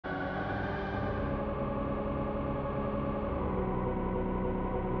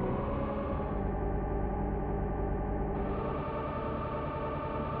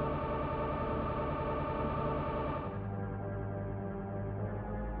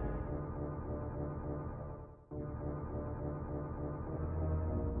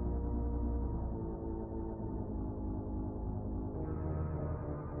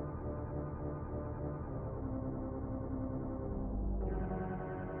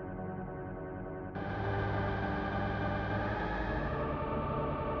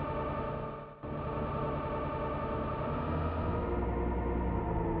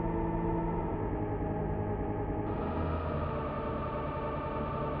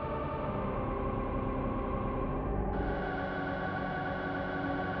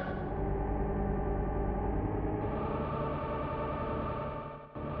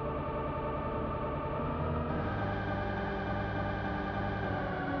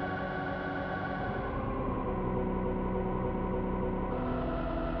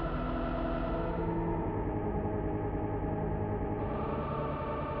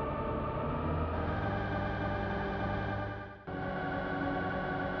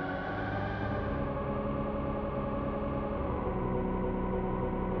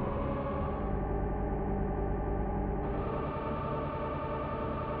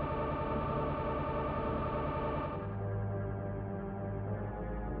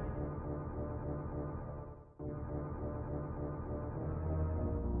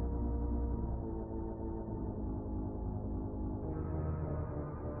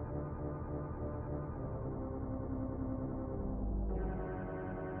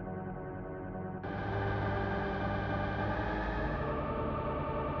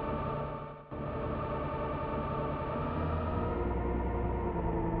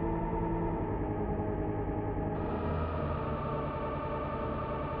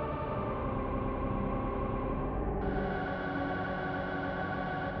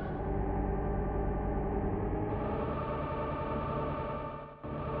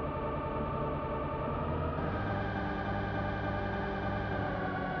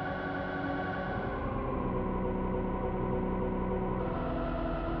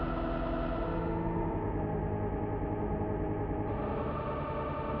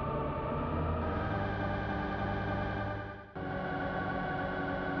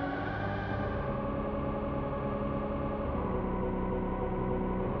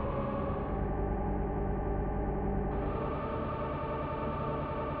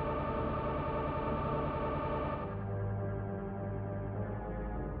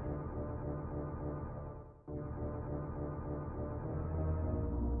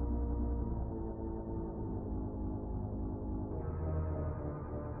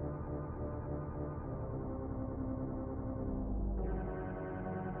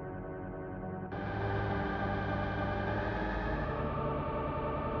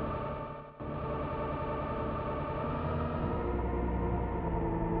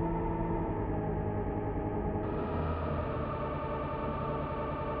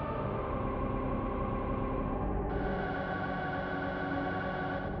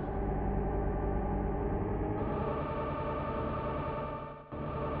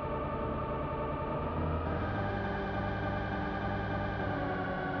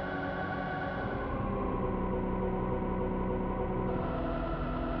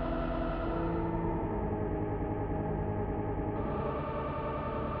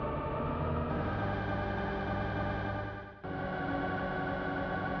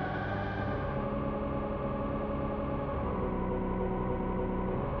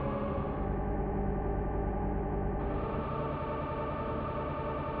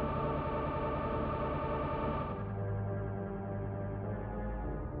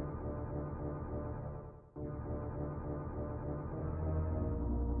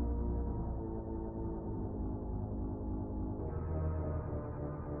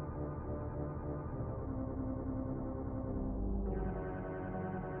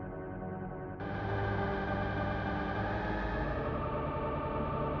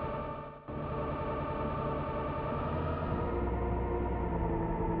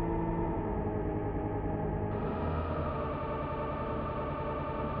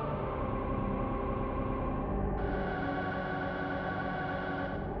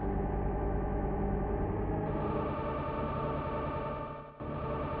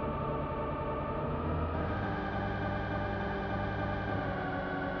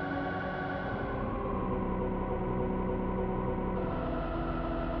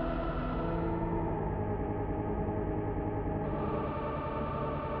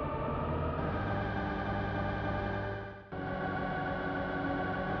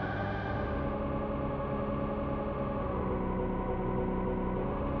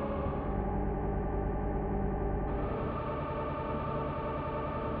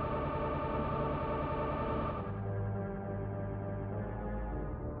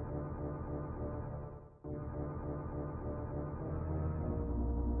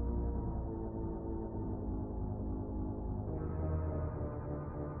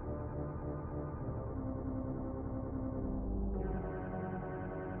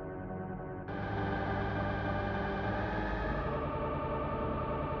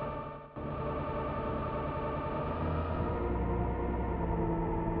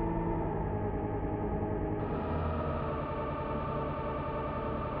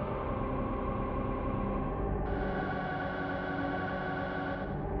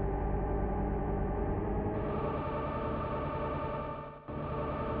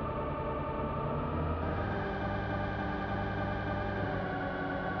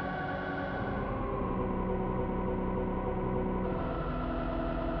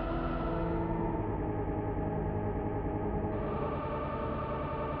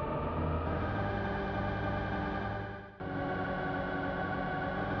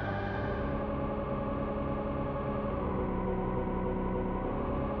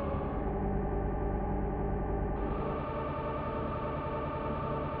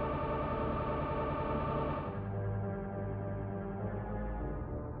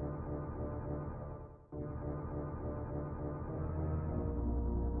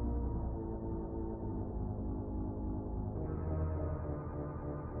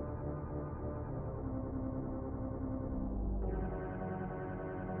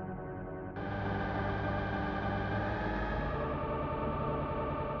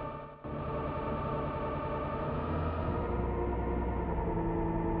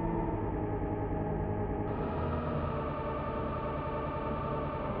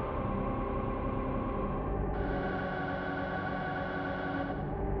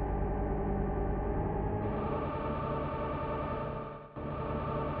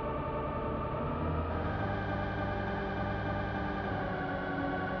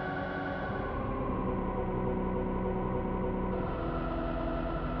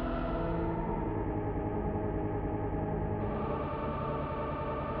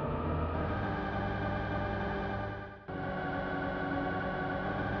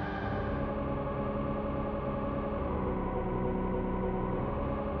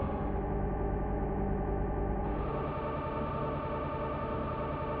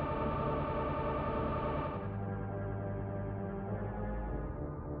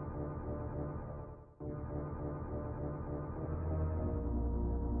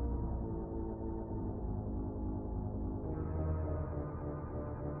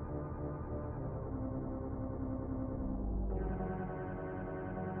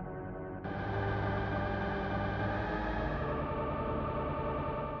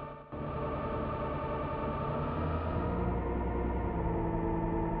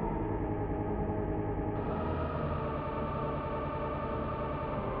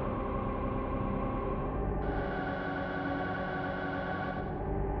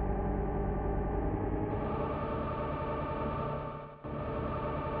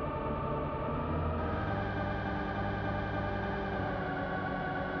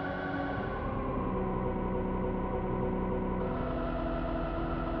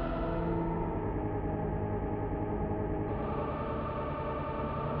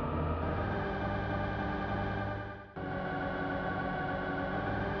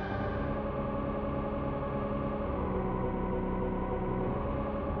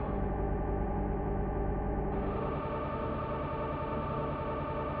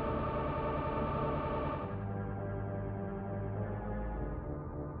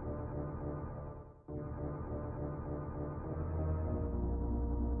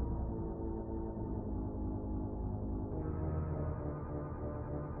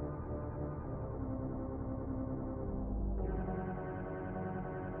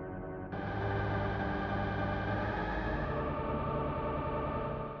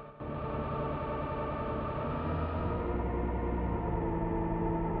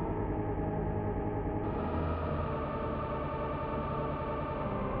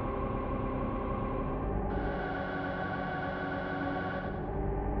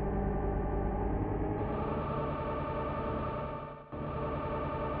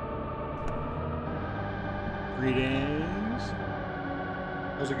Greetings.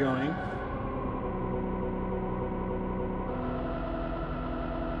 How's it going?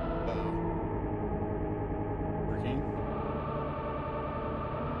 Working.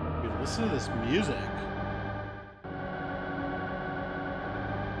 Dude, listen to this music.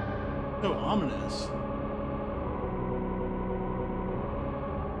 So ominous.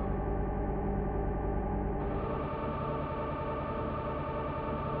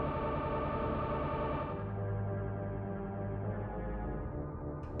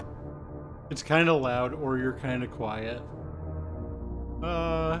 It's kind of loud, or you're kind of quiet.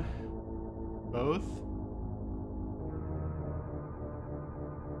 Both?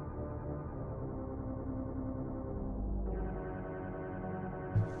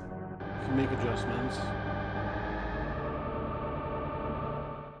 You can make adjustments.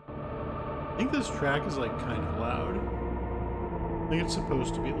 I think this track is like kind of loud. I think it's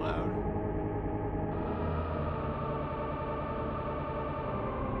supposed to be loud.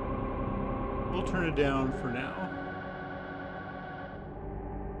 We'll turn it down for now.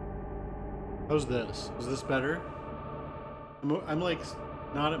 How's this? Is this better? I'm like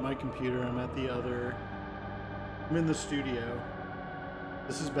not at my computer. I'm at the other. I'm in the studio.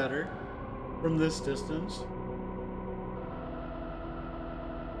 This is better from this distance.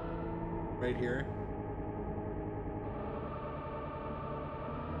 Right here.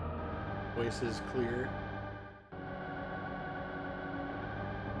 Voice is clear.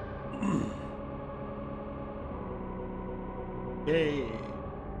 Yay.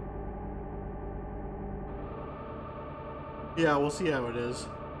 Yeah, we'll see how it is.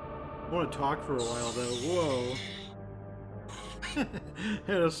 I want to talk for a while though. Whoa.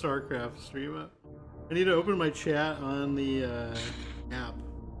 Had a StarCraft stream up. I need to open my chat on the app.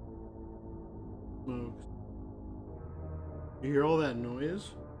 Smokes. You hear all that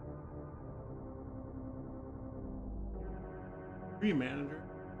noise? Stream manager.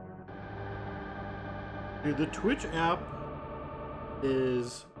 Dude, the Twitch app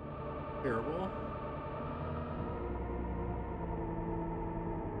is terrible.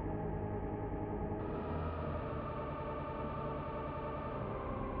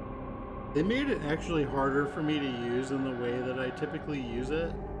 They made it actually harder for me to use in the way that I typically use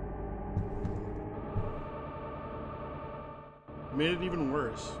it. It made it even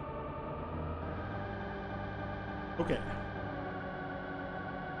worse. Okay.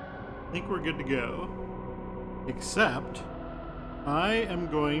 I think we're good to go. Except I am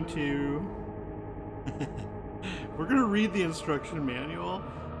going to we're going to read the instruction manual,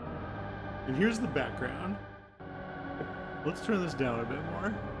 and here's the background. Let's turn this down a bit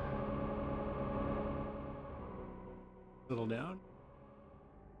more. Little down.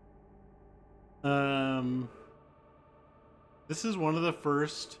 This is one of the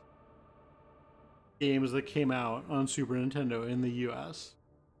first games that came out on Super Nintendo in the US.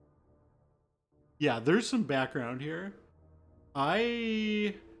 Yeah, there's some background here.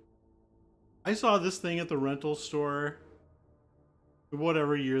 I saw this thing at the rental store,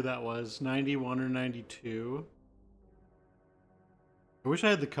 whatever year that was, 91 or 92. I wish I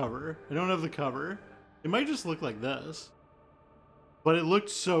had the cover. I don't have the cover. It might just look like this, but it looked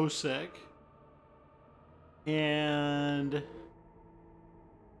so sick. And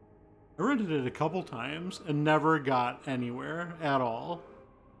I rented it a couple times and never got anywhere at all.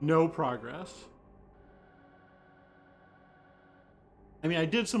 No progress. I mean, I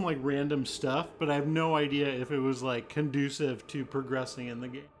did some like random stuff, but I have no idea if it was like conducive to progressing in the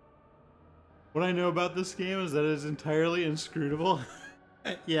game. What I know about this game is that it is entirely inscrutable.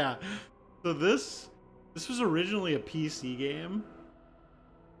 Yeah. So this was originally a PC game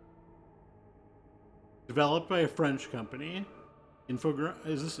developed by a French company. Infogram,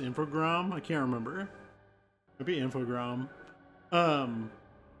 is this Infogram? I can't remember. Maybe Infogram.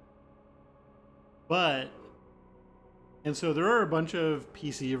 And so there are a bunch of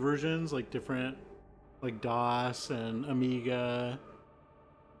PC versions, like different, like DOS and Amiga,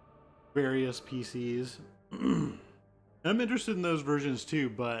 various PCs. I'm interested in those versions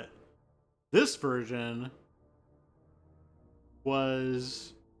too, but this version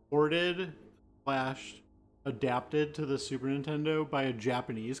was ported / adapted to the Super Nintendo by a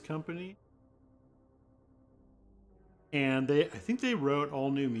Japanese company. And I think they wrote all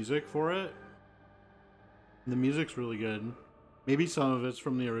new music for it. And the music's really good. Maybe some of it's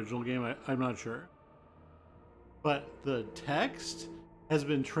from the original game, I'm not sure. But the text has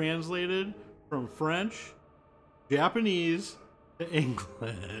been translated from French, Japanese to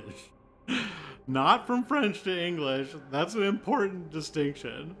English. Not from French to English. That's an important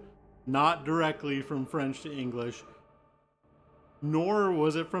distinction. Not directly from French to English. Nor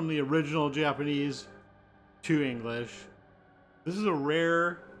was it from the original Japanese to English. This is a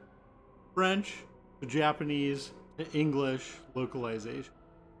rare French to Japanese to English localization.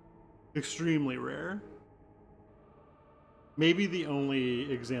 Extremely rare. Maybe the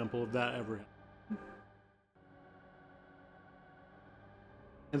only example of that ever happened.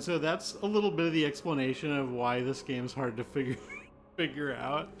 And so that's a little bit of the explanation of why this game's hard to figure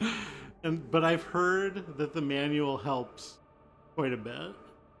out. But I've heard that the manual helps quite a bit.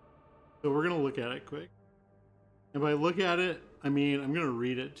 So we're gonna look at it quick. If I look at it, I mean, I'm gonna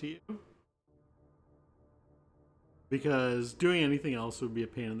read it to you, because doing anything else would be a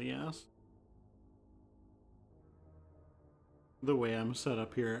pain in the ass. The way I'm set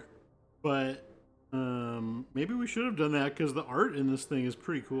up here. But maybe we should have done that, because the art in this thing is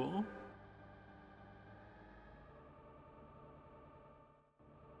pretty cool.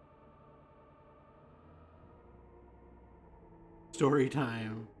 Story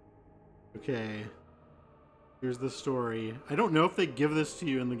time. Okay. Here's the story. I don't know if they give this to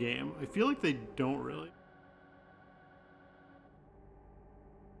you in the game. I feel like they don't really.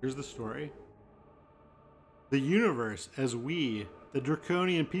 Here's the story. The universe, as we, the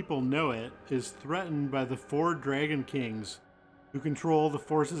Draconian people, know it, is threatened by the 4 dragon kings who control the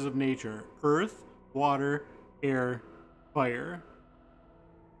forces of nature: earth, water, air, fire.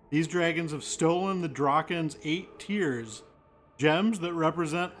 These dragons have stolen the Drakkhen's 8 tiers, gems that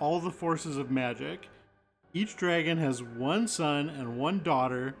represent all the forces of magic. Each dragon has 1 son and 1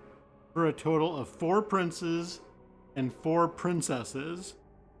 daughter, for a total of 4 princes and 4 princesses.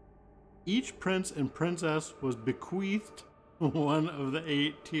 Each prince and princess was bequeathed one of the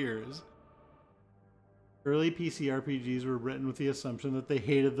 8 tiers. Early PC RPGs were written with the assumption that they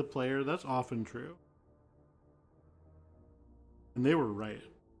hated the player. That's often true. And they were right.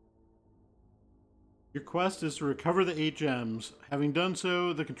 Your quest is to recover the 8 gems. Having done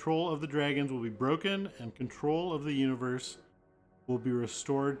so, the control of the dragons will be broken, and control of the universe will be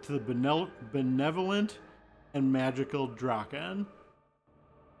restored to the benevolent and magical Drakkhen.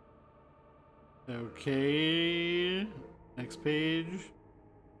 Okay. Next page.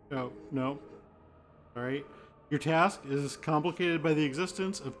 Oh, no. Alright. Your task is complicated by the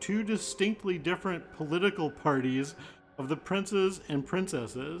existence of 2 distinctly different political parties of the princes and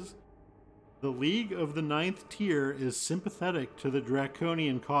princesses. The League of the 9th tier is sympathetic to the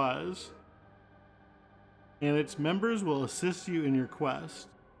Draconian cause, and its members will assist you in your quest.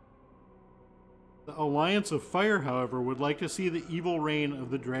 The Alliance of Fire, however, would like to see the evil reign of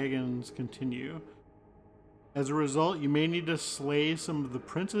the dragons continue. As a result, you may need to slay some of the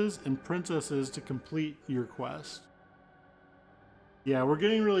princes and princesses to complete your quest. Yeah, we're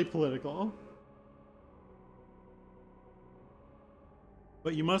getting really political.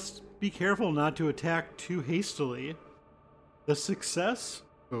 But you must be careful not to attack too hastily. The success,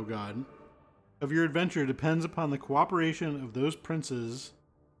 oh god, of your adventure depends upon the cooperation of those princes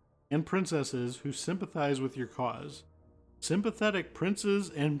and princesses who sympathize with your cause. Sympathetic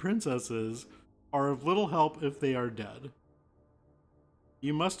princes and princesses are of little help if they are dead.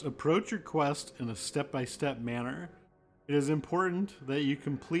 You must approach your quest in a step-by-step manner. It is important that you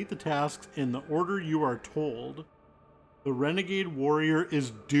complete the tasks in the order you are told. The renegade warrior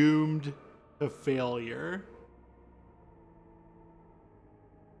is doomed to failure.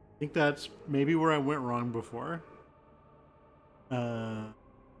 I think that's maybe where I went wrong before.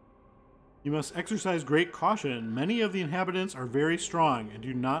 You must exercise great caution. Many of the inhabitants are very strong and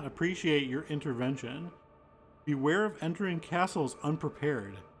do not appreciate your intervention. Beware of entering castles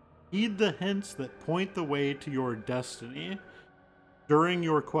unprepared. Heed the hints that point the way to your destiny. During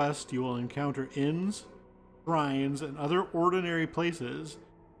your quest, you will encounter inns, shrines, and other ordinary places.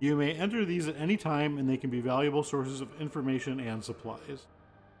 You may enter these at any time, and they can be valuable sources of information and supplies.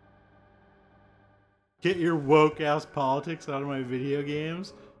 Get your woke-ass politics out of my video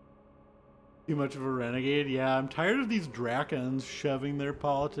games. Too much of a renegade. Yeah, I'm tired of these Drakkhens shoving their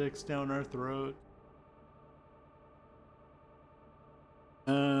politics down our throat.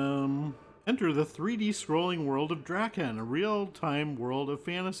 Enter the 3D scrolling world of Drakkhen, a real-time world of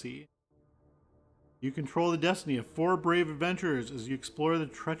fantasy. You control the destiny of 4 brave adventurers as you explore the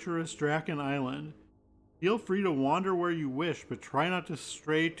treacherous Drakkhen Island. Feel free to wander where you wish, but try not to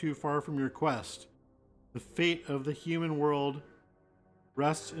stray too far from your quest. The fate of the human world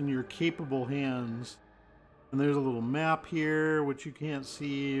rests in your capable hands. And there's a little map here, which you can't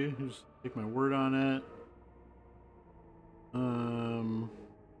see. Just take my word on it.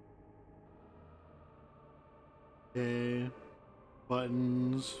 Okay.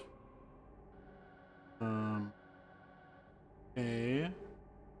 Buttons. Okay.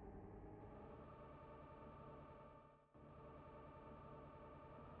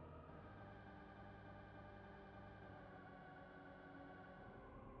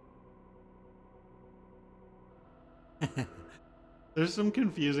 There's some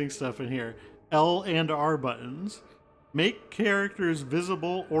confusing stuff in here. L and R buttons. Make characters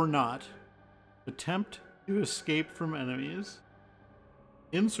visible or not. Attempt to escape from enemies.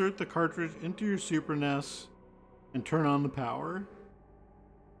 Insert the cartridge into your Super NES and turn on the power.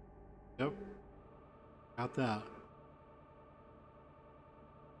 Yep. Got that.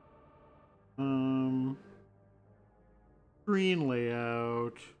 Screen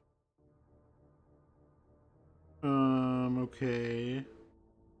layout. Okay.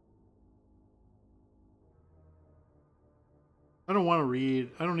 I don't want to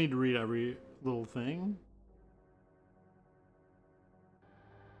read. I don't need to read every little thing.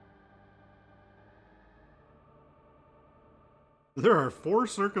 There are 4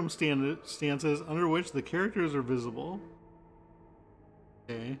 circumstances under which the characters are visible.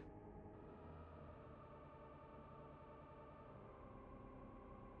 Okay.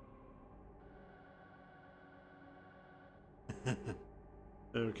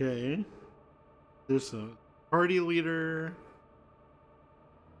 Okay. There's a party leader.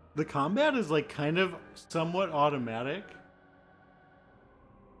 The combat is like kind of somewhat automatic.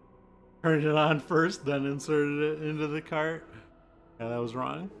 Turned it on first, then inserted it into the cart. Yeah, that was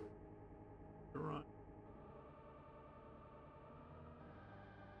wrong. Wrong.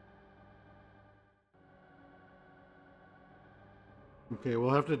 Okay,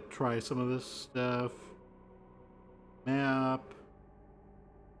 we'll have to try some of this stuff. Map.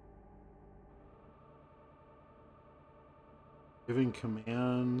 Giving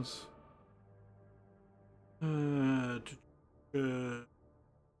commands. I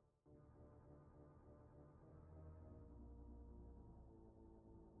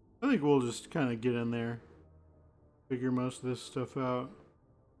think we'll just kind of get in there. Figure most of this stuff out.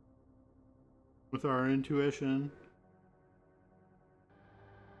 With our intuition.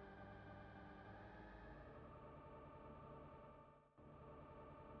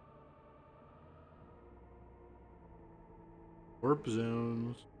 Warp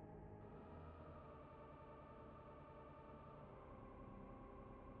zones.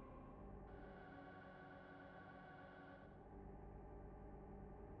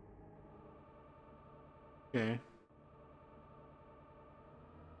 Okay.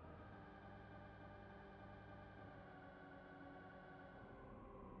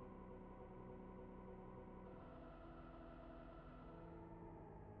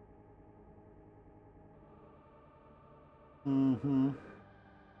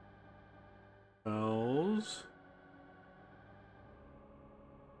 Bells.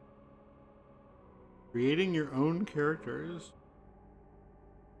 Creating your own characters.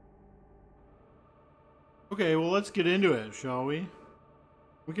 Okay, well, let's get into it, shall we?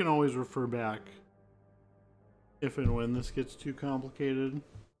 We can always refer back if and when this gets too complicated.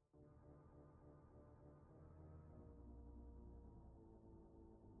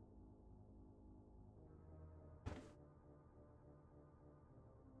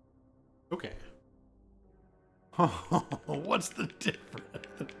 Okay. What's the difference?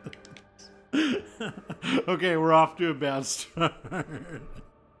 Okay, we're off to a bad start.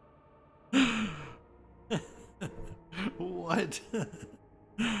 What?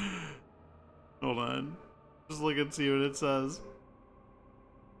 Hold on. Just look and see what it says.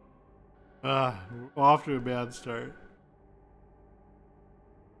 We're off to a bad start.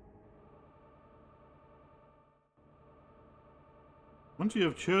 Once you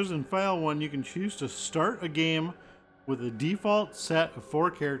have chosen File 1, you can choose to start a game with a default set of 4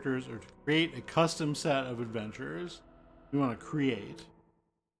 characters or to create a custom set of adventures. We want to create.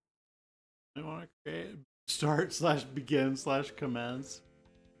 I want to create. Start/begin/commence.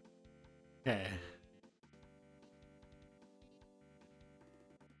 Okay.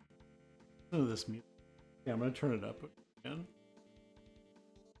 Listen to this music. Yeah, I'm going to turn it up again.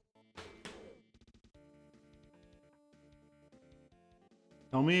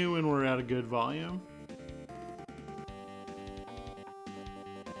 Tell me when we're at a good volume.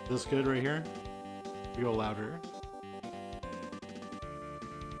 Is this good right here? We go louder.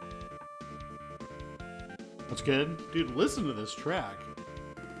 That's good. Dude, listen to this track.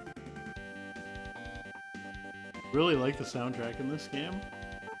 Really like the soundtrack in this game.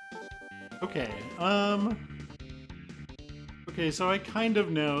 Okay, okay, so I kind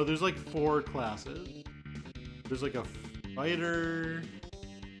of know there's like 4 classes. There's like a fighter.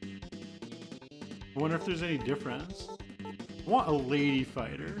 I wonder if there's any difference. I want a lady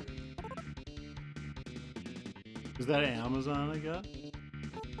fighter. Is that Amazon, I guess?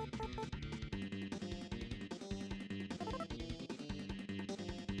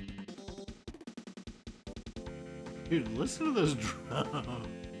 Dude, listen to those drums.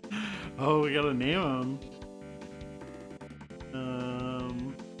 Oh, we gotta name them.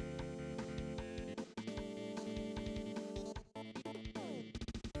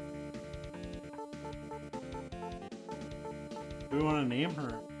 Do we want to name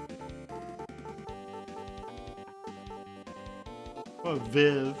her? Oh,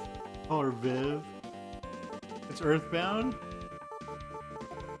 Viv. Call her Viv. It's Earthbound.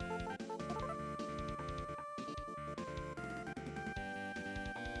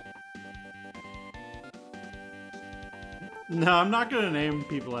 No, I'm not gonna name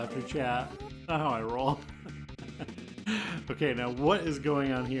people after chat. That's not how I roll. Okay, now what is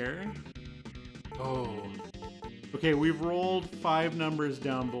going on here? Oh. Okay, we've rolled 5 numbers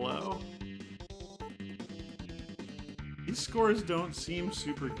down below. These scores don't seem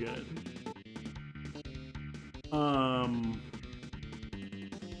super good. I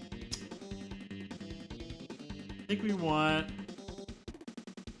think we want...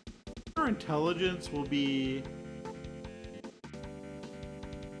 Our intelligence will be...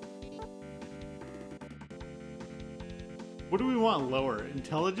 What do we want lower?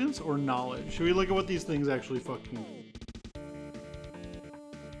 Intelligence or knowledge? Should we look at what these things actually fucking...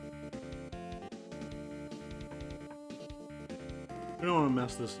 We don't want to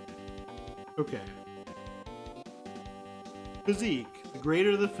mess this up. Okay. Physique. The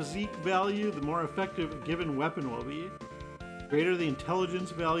greater the physique value, the more effective a given weapon will be. The greater the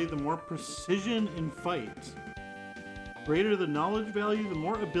intelligence value, the more precision in fight. The greater the knowledge value, the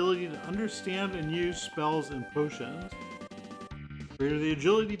more ability to understand and use spells and potions. The greater the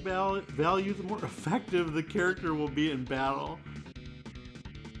agility value, the more effective the character will be in battle.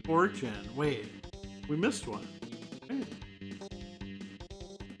 Fortune. Wait, we missed one. Hey.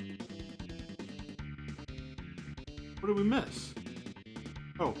 What did we miss?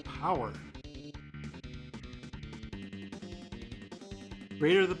 Oh, power. The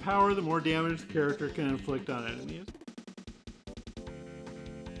greater the power, the more damage the character can inflict on enemies.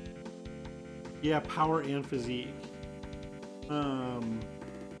 Yeah, power and physique. I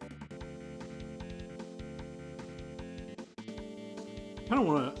don't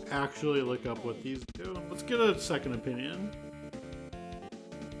want to actually look up what these do. Let's get a second opinion.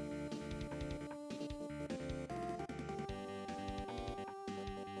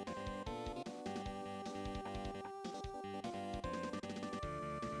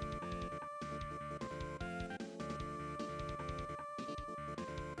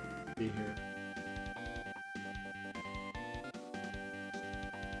 See here.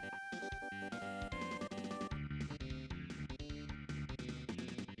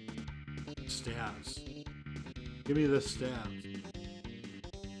 Stats. Give me the stats.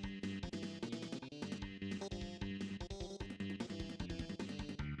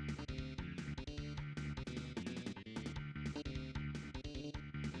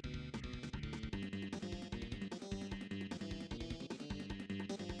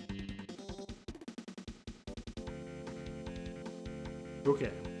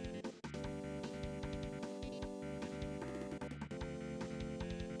 Okay.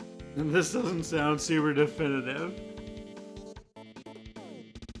 And this doesn't sound super definitive.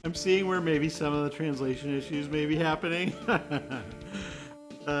 I'm seeing where maybe some of the translation issues may be happening.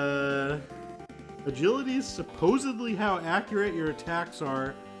 Agility is supposedly how accurate your attacks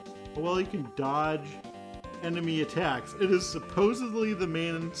are, how well you can dodge enemy attacks. It is supposedly the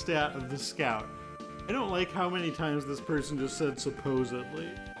main stat of the scout. I don't like how many times this person just said supposedly.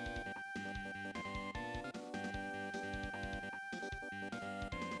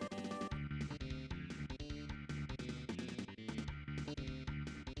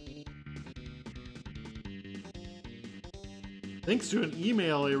 Thanks to an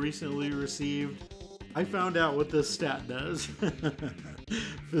email I recently received, I found out what this stat does.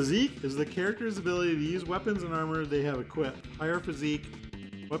 Physique is the character's ability to use weapons and armor they have equipped. Higher physique,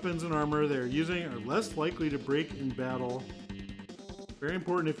 weapons and armor they are using are less likely to break in battle. Very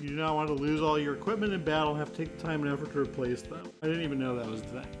important if you do not want to lose all your equipment in battle, have to take the time and effort to replace them. I didn't even know that was the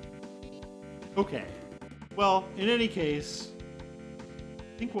thing. Okay. Well, in any case,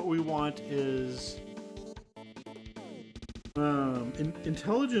 I think what we want is...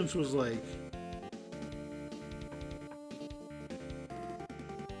 intelligence was like...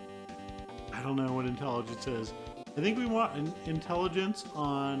 I don't know what intelligence is. I think we want an intelligence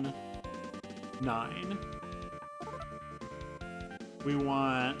on 9. We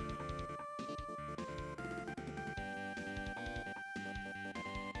want...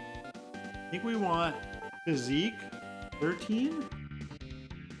 I think we want physique 13.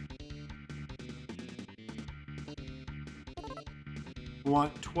 I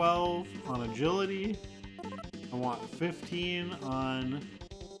want 12 on agility. I want 15 on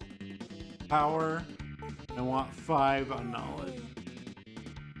power. I want 5 on knowledge.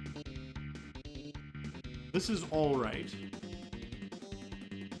 This is all right.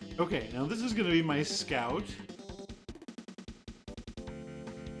 Okay, now this is going to be my scout.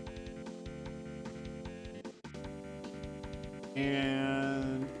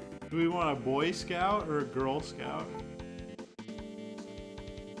 And do we want a boy scout or a girl scout?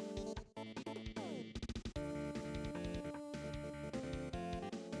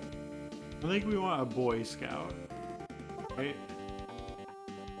 I think we want a boy scout, right?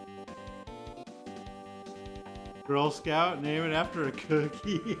 Girl scout, name it after a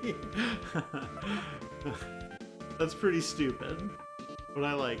cookie. That's pretty stupid, but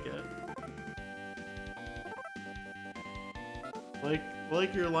I like it.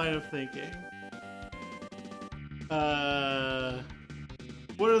 Like your line of thinking.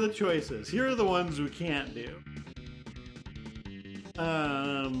 What are the choices? Here are the ones we can't do.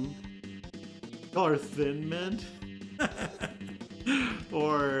 Call her Thin Mint.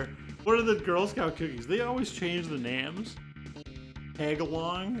 Or what are the Girl Scout cookies? They always change the names. Tag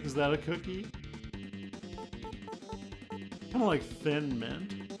Along, is that a cookie? Kind of like Thin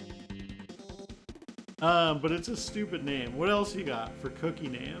Mint. But it's a stupid name. What else you got for cookie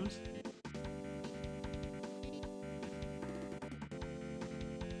names?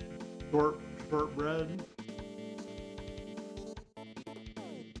 Shortbread.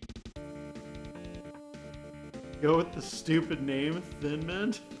 Go with the stupid name, Thin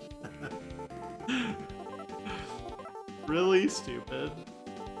Mint. Really stupid.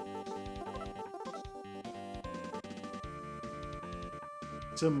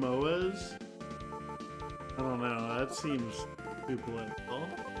 Samoas? I don't know, that seems too political.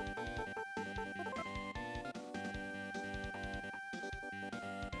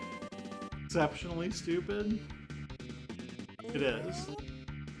 Exceptionally stupid? It is.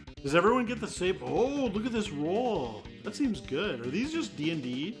 Does everyone get the same? Oh, look at this roll. That seems good. Are these just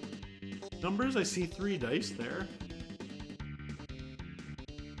D&D numbers? I see 3 dice there.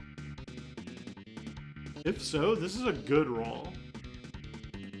 If so, this is a good roll.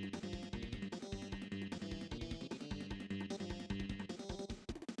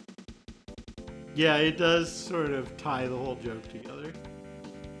 Yeah, it does sort of tie the whole joke together.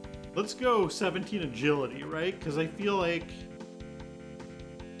 Let's go 17 agility, right? Because I feel like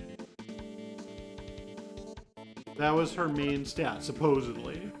that was her main stat,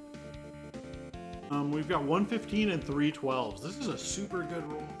 supposedly. We've got 115 and 3 12s. This is a super good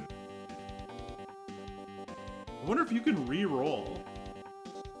roll. I wonder if you can re-roll.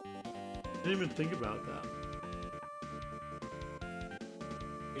 I didn't even think about that.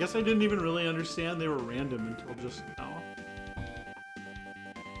 I guess I didn't even really understand they were random until just now.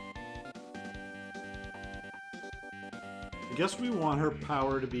 I guess we want her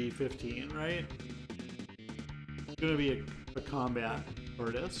power to be 15, right? She's gonna be a combat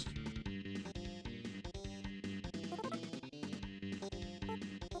artist.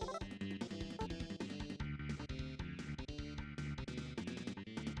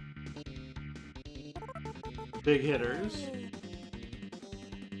 Big hitters.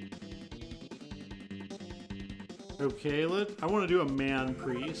 Okay, I want to do a man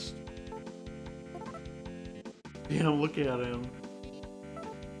priest. Damn, look at him.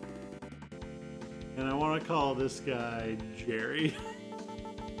 And I want to call this guy Jerry.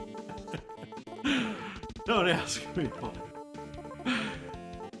 Don't ask me why.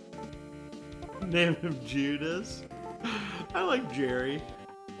 Name him Judas. I like Jerry.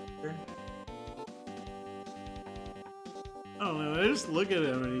 I don't know, I just look at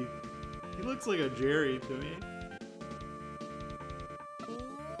him and he looks like a Jerry to me.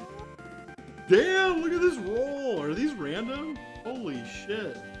 Damn, look at this roll. Are these random? Holy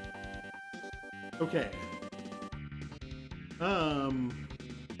shit. Okay.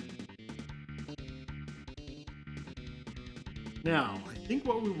 Now, I think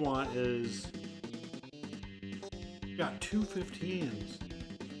what we want is we got 2 15s.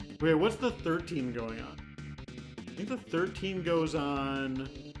 Wait, what's the 13 going on? I think the 13 goes on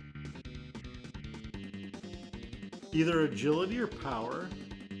either agility or power.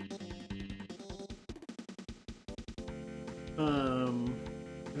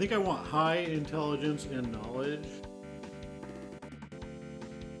 I think I want high intelligence and knowledge.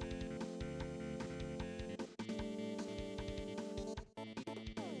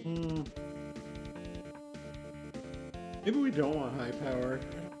 Maybe we don't want high power.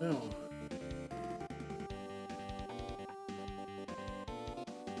 I don't know.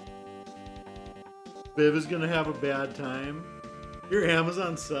 Viv is gonna have a bad time. Your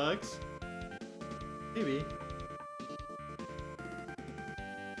Amazon sucks. Maybe.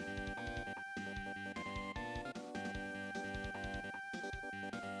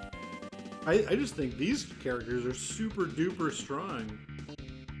 I just think these characters are super duper strong.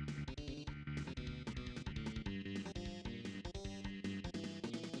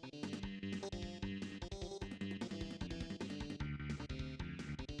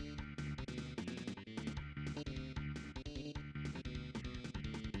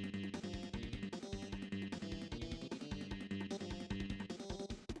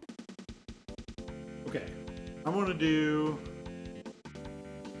 Okay, I'm gonna do...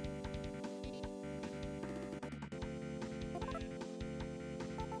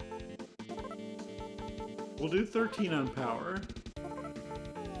 We'll do 13 on power.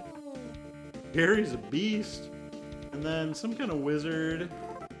 Gary's a beast. And then some kind of wizard.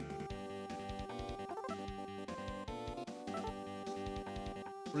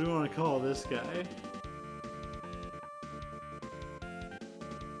 What do you want to call this guy?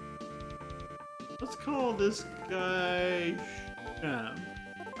 Let's call this guy Shem.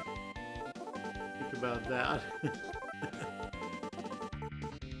 Think about that. You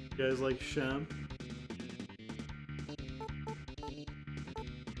guys like Shem?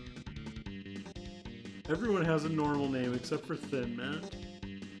 Everyone has a normal name except for Thin Mint.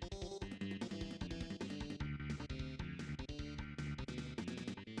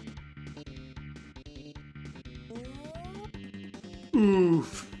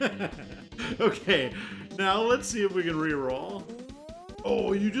 Oof. Okay, now let's see if we can re-roll.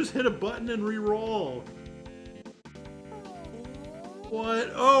 Oh, you just hit a button and re-roll.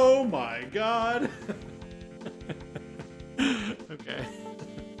 What? Oh my god. Okay.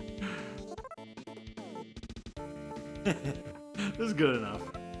 This is good enough.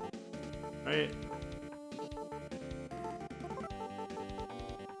 Right?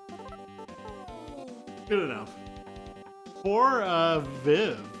 Good enough. For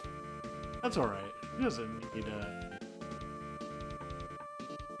Viv. That's alright. He doesn't need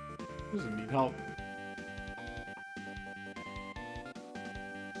help.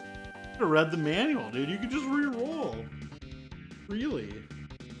 I could have read the manual, dude. You could just re-roll. Really?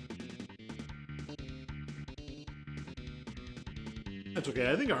 That's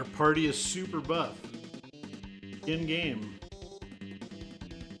okay. I think our party is super buff. In game.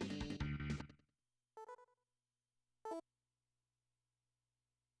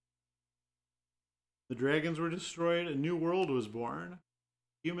 The dragons were destroyed. A new world was born.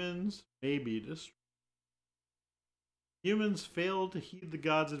 Humans may be destroyed. Humans failed to heed the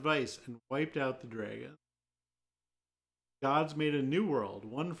gods' advice and wiped out the dragons. Gods made a new world,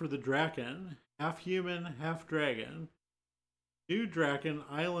 one for the Drakkhen, half human, half dragon. New Drakkhen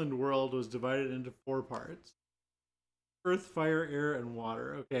Island world was divided into 4 parts. Earth, fire, air, and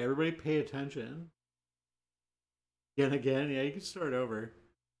water. Okay, everybody pay attention. Again, yeah, you can start over.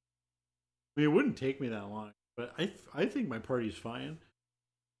 I mean, it wouldn't take me that long, but I think my party's fine.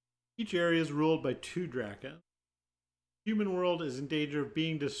 Each area is ruled by 2 Drakkhen. Human world is in danger of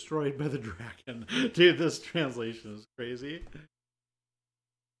being destroyed by the Drakkhen. Dude, this translation is crazy.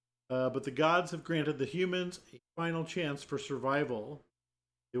 But the gods have granted the humans a final chance for survival.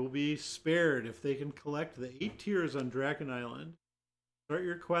 They will be spared if they can collect the 8 tiers on Drakkhen Island. Start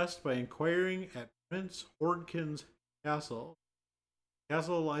your quest by inquiring at Prince Hordkin's castle. The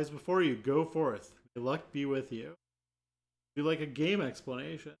castle lies before you. Go forth. May luck be with you. Do you like a game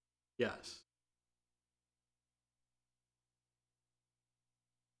explanation? Yes.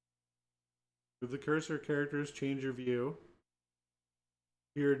 Move the cursor characters, change your view.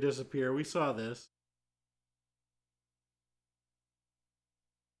 Appear, disappear. We saw this.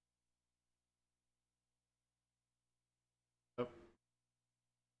 Oh.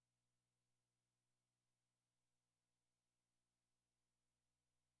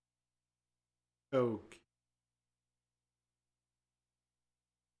 Okay.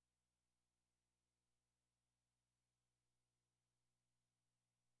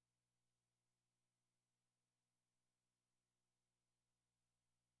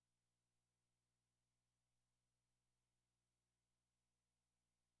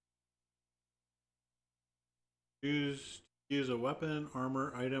 Use a weapon,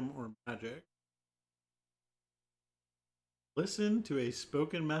 armor, item, or magic. Listen to a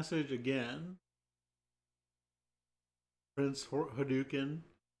spoken message again. Prince Hadouken.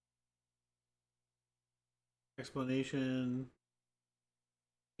 Explanation.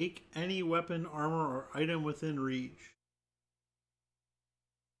 Take any weapon, armor, or item within reach.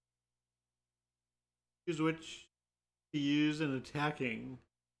 Choose which to use in attacking.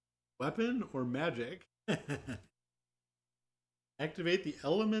 Weapon or magic? Activate the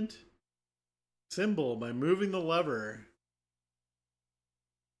element symbol by moving the lever.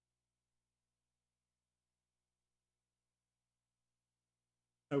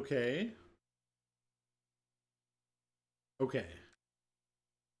 Okay. Okay.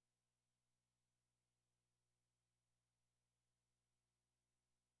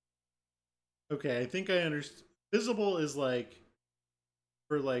 Okay, I think I understand. Visible is like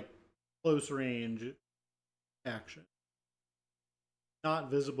for like close range action.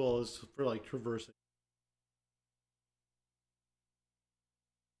 Not visible is for like traversing.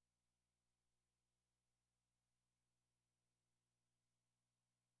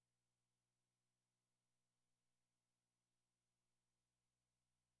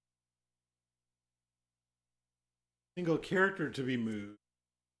 Single character to be moved.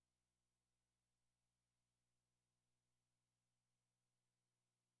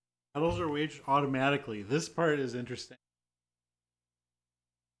 Battles are waged automatically. This part is interesting.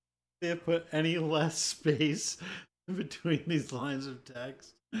 They have put any less space between these lines of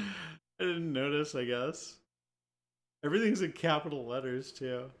text. I didn't notice, I guess. Everything's in capital letters,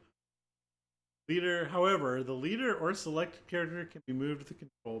 too. Leader, however, the leader or selected character can be moved to the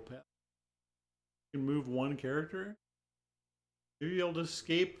control pad. You can move one character. You'll be able to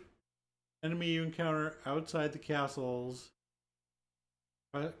escape enemy you encounter outside the castles.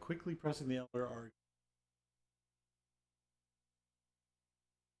 Quickly pressing the L or R.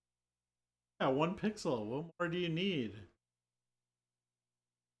 Yeah, 1 pixel. What more do you need?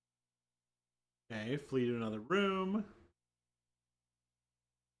 Okay, flee to another room.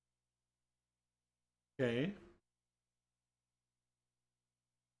 Okay.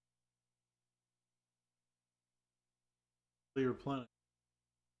 Flee replenish.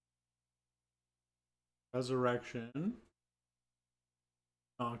 Resurrection.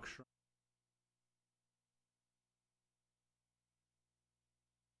 Knock shrine.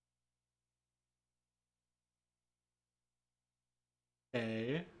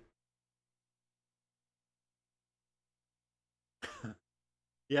 Okay.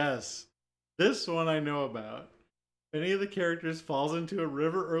 Yes. This one I know about. If any of the characters falls into a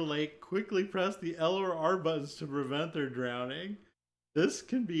river or lake, quickly press the L or R buttons to prevent their drowning. This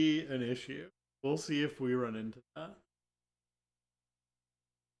can be an issue. We'll see if we run into that.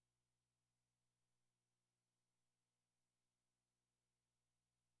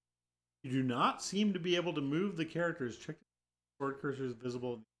 You do not seem to be able to move the characters. Check the sword cursor is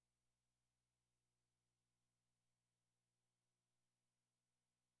visible.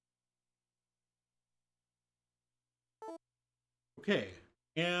 Okay,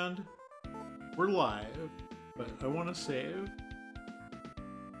 and we're live, but I want to save.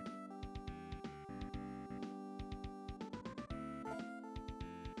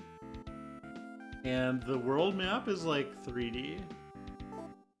 And the world map is like 3D.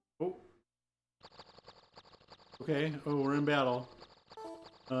 Oh. Okay, oh, we're in battle.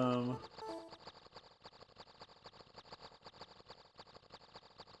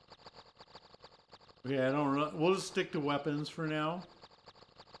 Okay, I don't really, we'll just stick to weapons for now.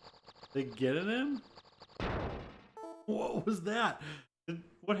 They getting him? What was that?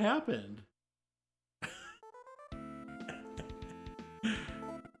 What happened?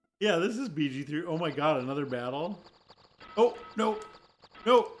 Yeah, this is BG3. Oh my god, another battle? Oh, no!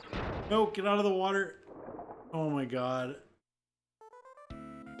 No! No, get out of the water! Oh my god.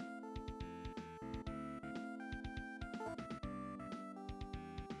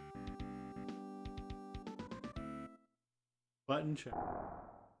 Button check.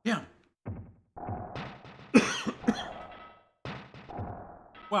 Damn!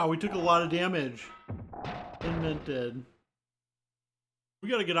 Wow, we took a lot of damage. Inment did. We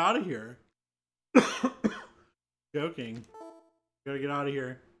gotta get out of here. Joking. We gotta get out of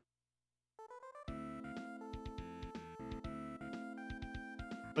here.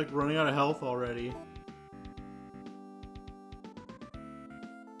 Like running out of health already.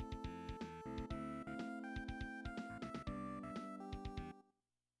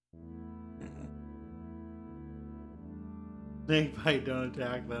 Snakebite, don't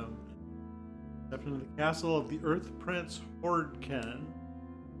attack them. Step into the castle of the Earth Prince Drakkhen.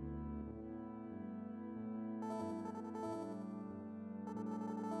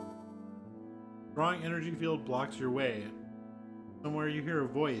 Strong energy field blocks your way. Somewhere you hear a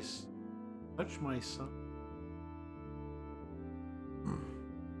voice. Touch my son.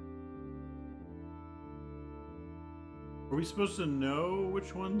 Are we supposed to know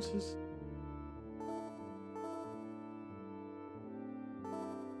which one's his?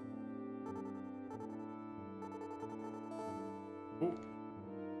 Oh.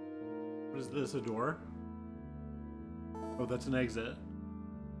 What is this? A door? Oh, that's an exit.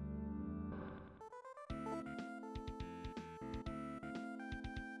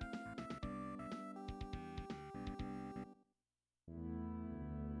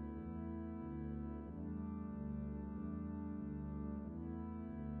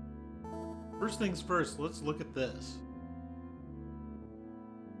 First things first, let's look at this.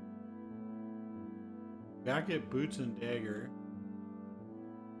 Jacket, boots, and dagger.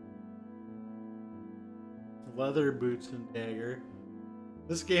 Leather boots and dagger.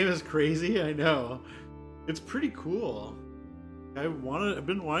 This game is crazy, I know. It's pretty cool. I've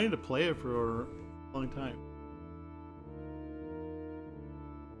been wanting to play it for a long time.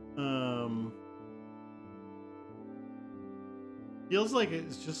 Feels like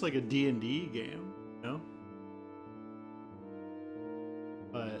it's just like a D&D game, you know?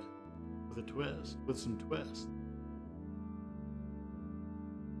 But with a twist, with some twist.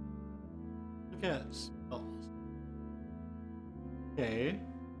 Look at spells. Okay.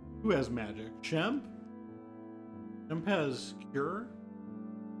 Who has magic? Shemp? Shemp has cure?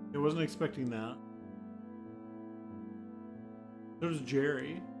 I wasn't expecting that. So does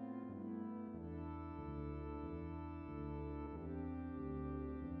Jerry.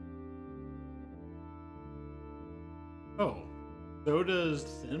 Oh. So does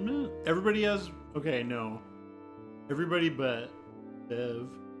Thin Mint? Everybody has... Okay, no. Everybody but Viv.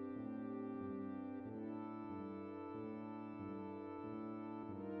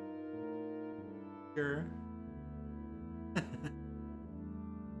 Sure.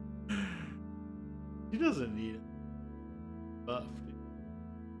 He doesn't need it. Buffed.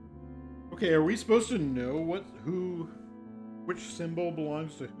 Okay, are we supposed to know which symbol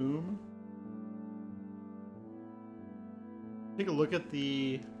belongs to whom? Take a look at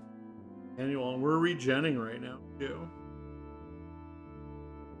the manual, and we're regenning right now too.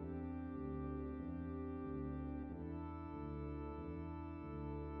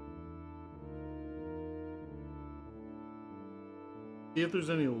 See if there's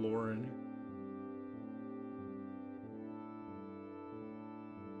any lore in here.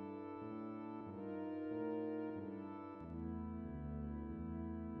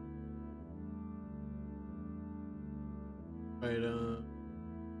 Right,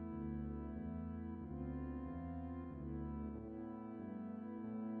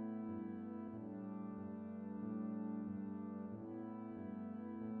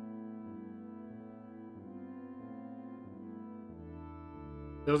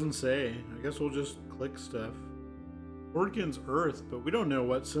 doesn't say. I guess we'll just click stuff. Orkin's Earth, but we don't know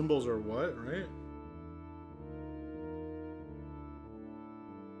what symbols are what, right?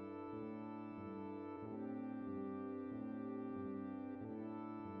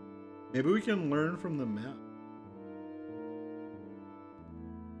 Maybe we can learn from the map.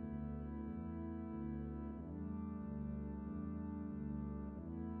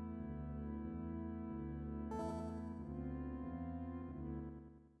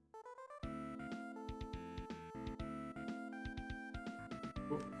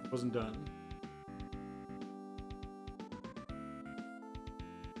 Oh, wasn't done.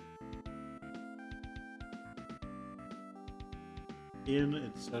 In,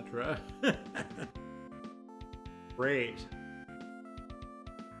 etc. Great.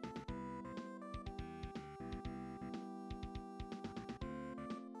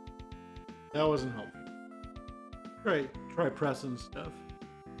 That wasn't helpful. Try pressing stuff.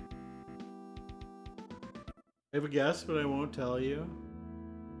 I have a guess, but I won't tell you.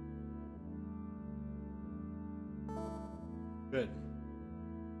 Good.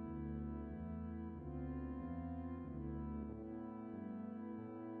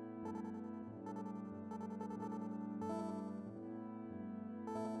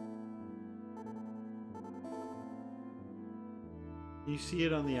 You see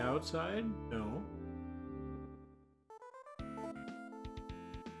it on the outside? No.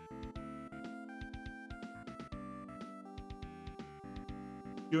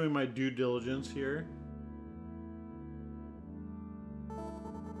 Doing my due diligence here.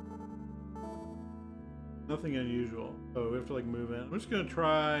 Nothing unusual. Oh, we have to like move in. I'm just gonna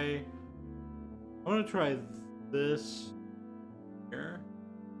try... I want to try this here.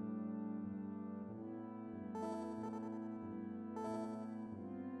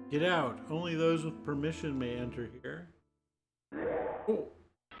 Get out. Only those with permission may enter here. Oh.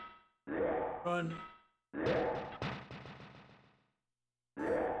 Run.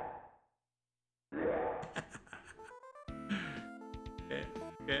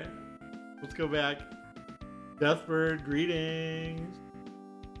 Okay. Let's go back. Deathbird, greetings.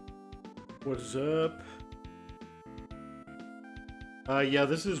 What's up? Yeah,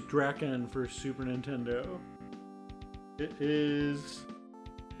 this is Drakkhen for Super Nintendo. It is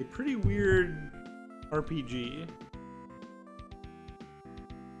a pretty weird RPG.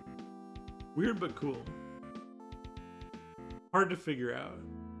 Weird but cool. Hard to figure out.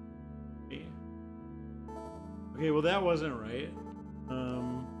 Okay, well that wasn't right.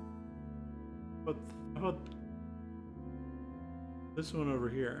 How about this one over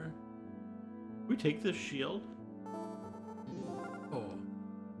here? Can we take this shield? Oh.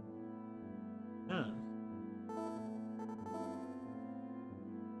 Yeah.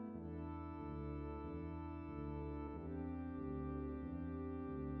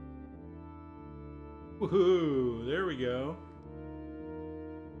 Woohoo! There we go.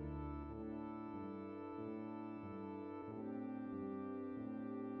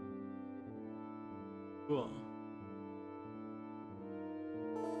 Cool.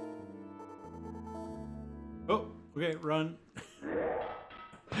 Oh, okay, run.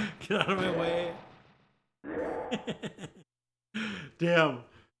 Get out of my way. Damn.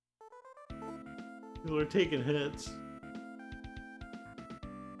 People are taking hits.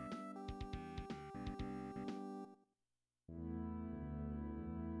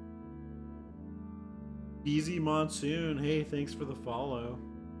 Easy Monsoon. Hey, thanks for the follow.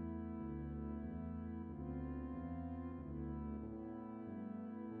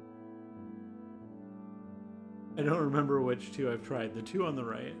 I don't remember which two I've tried. The two on the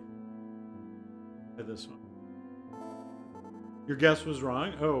right. Try this one. Your guess was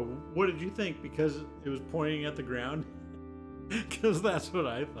wrong? Oh, what did you think? Because it was pointing at the ground? Because that's what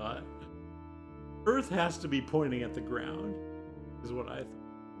I thought. Earth has to be pointing at the ground, is what I thought.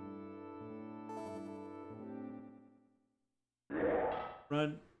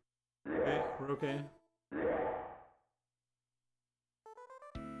 Run. Okay, we're okay.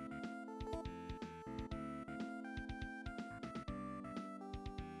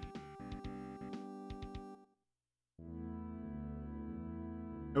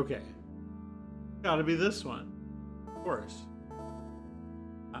 Okay. Gotta be this one. Of course.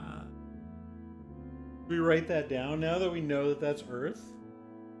 We write that down now that we know that that's Earth.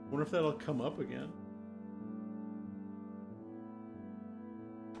 I wonder if that'll come up again.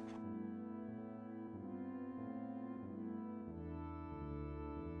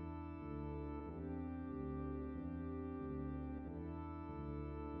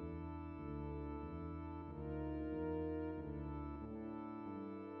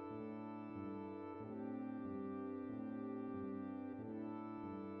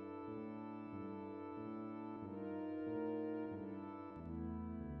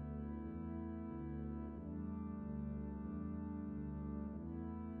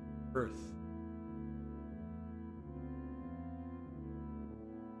 Earth.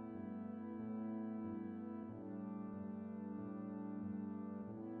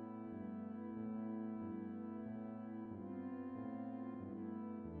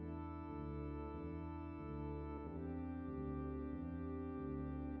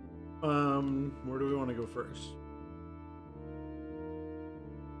 Where do we want to go first?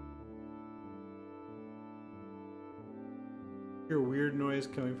 Hear a weird noise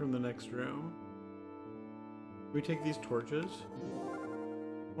coming from the next room. Can we take these torches?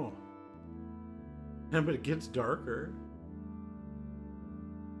 Oh. Yeah, but it gets darker.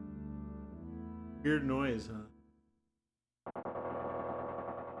 Weird noise, huh?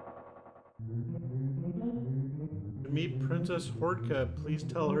 To meet Princess Hortka, please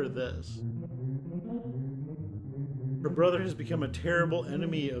tell her this. Her brother has become a terrible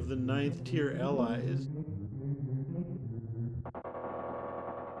enemy of the 9th tier allies.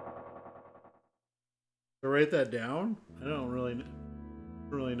 So write that down? I don't really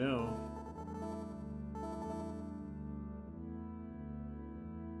know.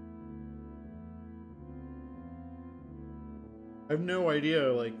 I have no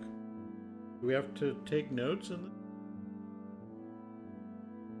idea, like, do we have to take notes in this?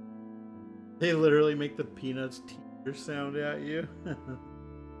 They literally make the Peanuts teeter sound at you.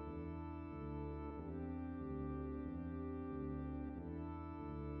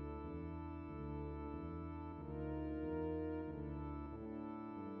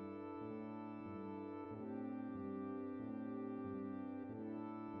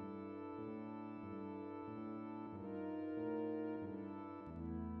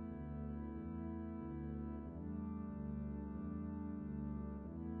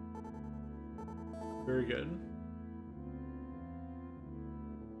 Very good.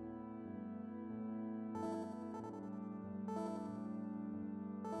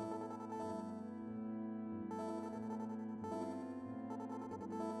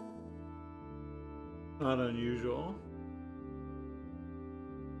 Not unusual.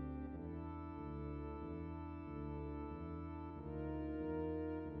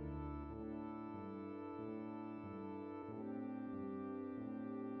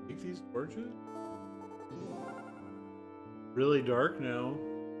 Take these torches? Really dark now.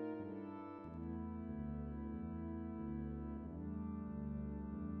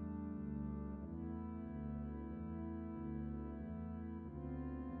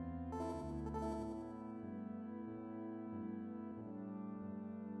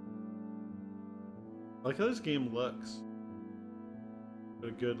 I like how this game looks. Got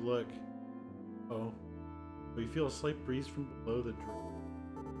a good look. Oh. We feel a slight breeze from below the Drakkhen.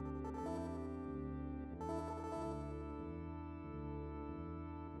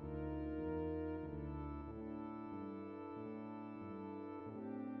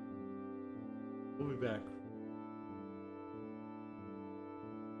 We'll be back.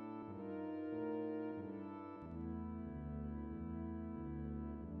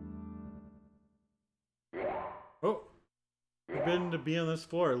 Oh! Forbidden to be on this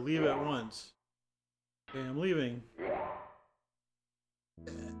floor. Leave at once. Okay, I'm leaving.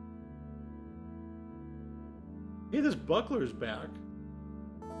 Hey, this buckler's back.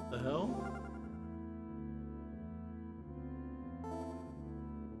 What the hell?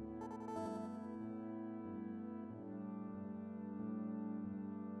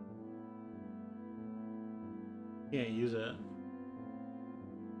 Can't use it.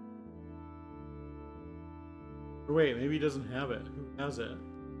 Or wait, maybe he doesn't have it. Who has it?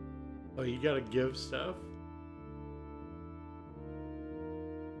 Oh, you gotta give stuff?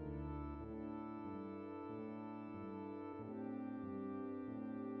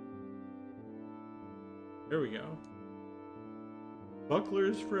 There we go.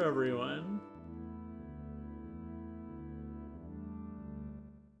 Bucklers for everyone.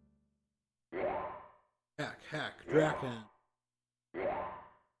 Hack, Drakkhen. I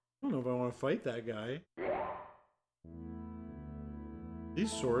don't know if I want to fight that guy.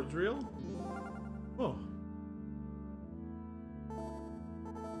 These swords real? Oh.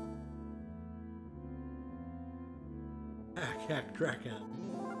 Hack, Drakkhen.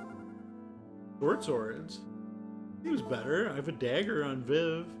 Short swords. Seems better. I have a dagger on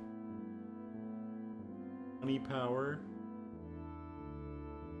Viv. Honey power.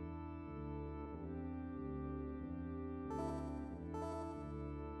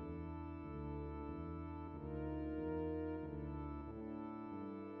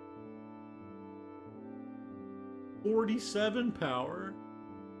 .47 power.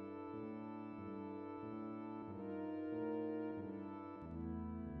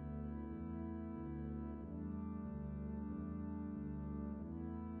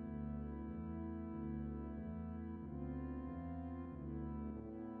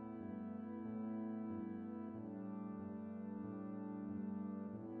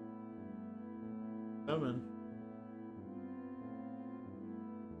 Coming.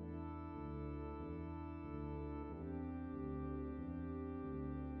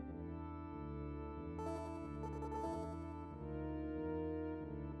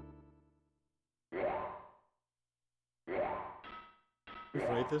 We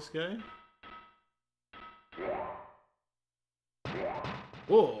fight this guy?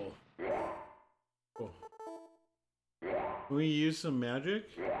 Whoa! Whoa. Can we use some magic?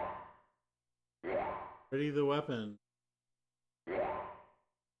 Ready the weapon.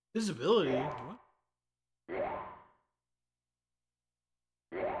 Visibility? What?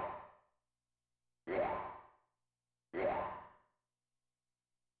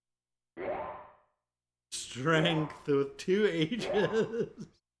 Strength with 2 H's.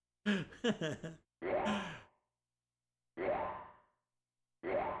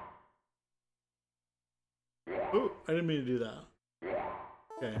 Oh, I didn't mean to do that.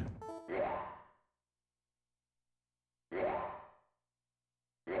 Okay.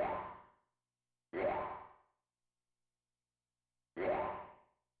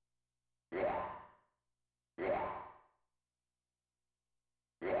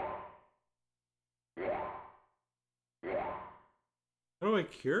 How do I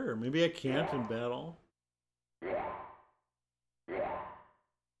cure? Maybe I can't in battle.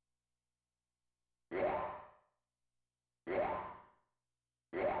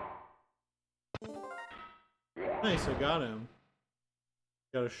 Nice, I got him.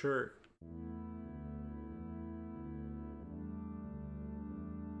 Got a shirt.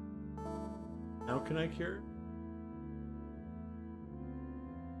 How can I cure?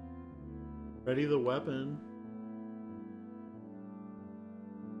 Ready the weapon.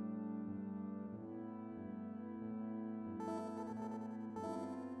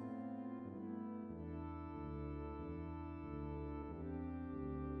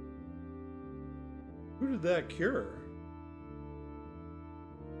 Who did that cure?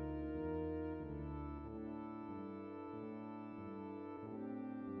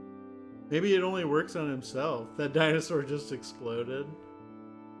 Maybe it only works on himself. That dinosaur just exploded.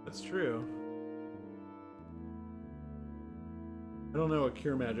 That's true. I don't know what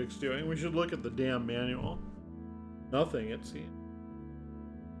cure magic's doing. We should look at the damn manual. Nothing, it seems.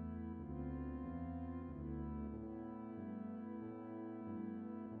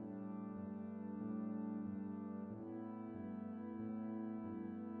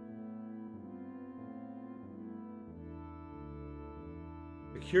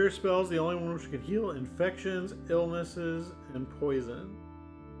 The cure spell is the only one which can heal infections, illnesses, and poison.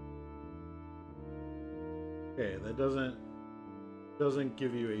 Okay, that doesn't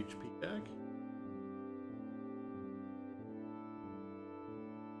give you HP back.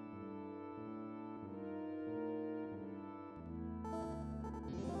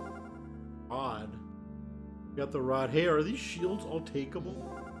 Rod. Got the rod. Hey, are these shields all takeable?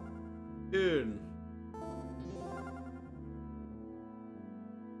 Dude.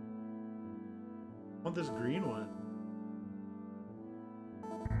 I want this green one.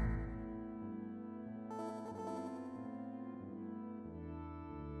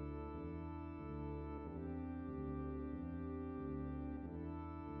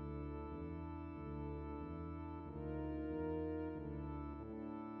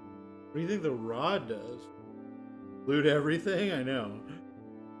 What do you think the rod does? Loot everything? I know.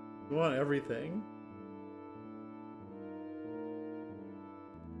 You want everything.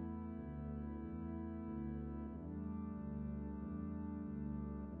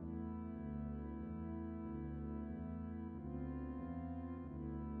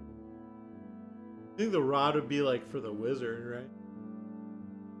 I think the rod would be like for the wizard, right?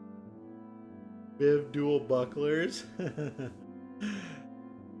 Viv dual bucklers.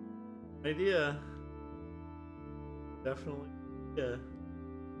 Idea. Definitely. Yeah.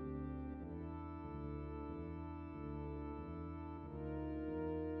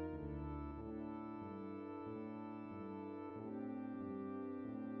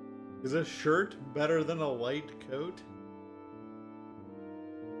 Is a shirt better than a light coat?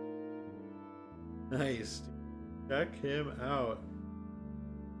 Nice. Check him out.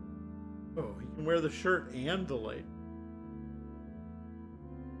 Oh, he can wear the shirt and the light.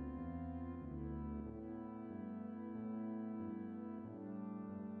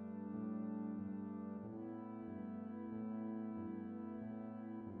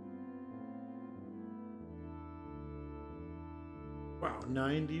 Wow,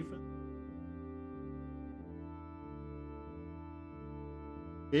 9 defense.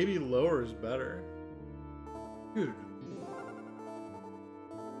 Maybe lower is better. Dude.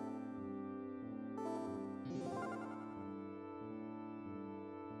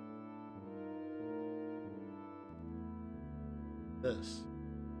 This.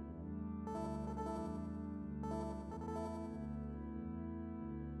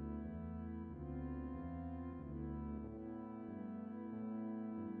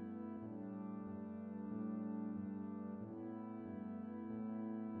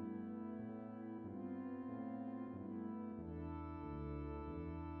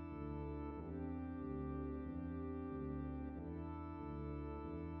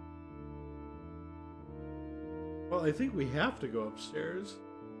 Well, I think we have to go upstairs.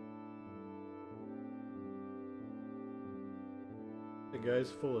 The guy's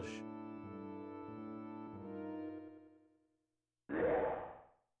full of shit.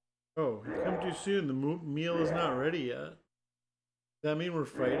 Oh, you come too soon. The meal is not ready yet. Does that mean we're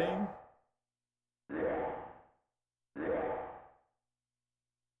fighting?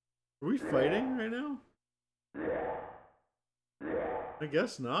 Are we fighting right now? I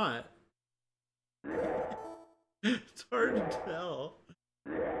guess not. It's hard to tell.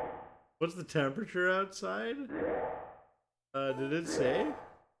 What's the temperature outside? Did it say?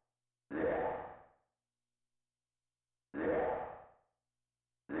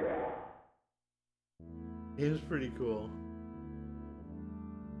 Game's pretty cool.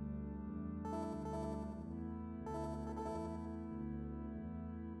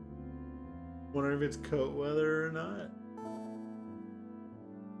 Wonder if it's coat weather or not.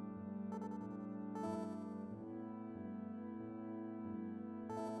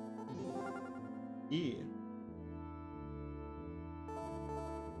 Yeah.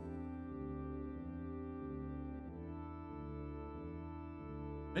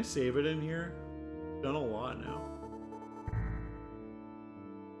 Can I save it in here? I've done a lot now.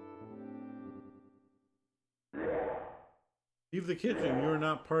 Leave the kitchen. You are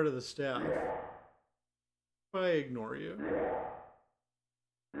not part of the staff. If I ignore you.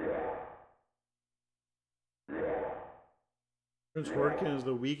 Prince Horkin is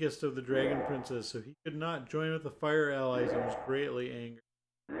the weakest of the Dragon Princes, so he could not join with the Fire Allies and was greatly angered.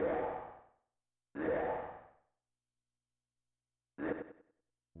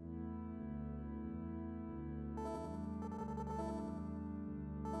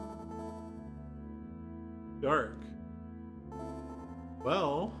 Dark.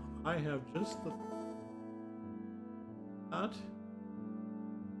 Well, I have just the... That.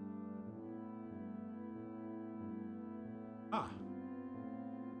 Ah.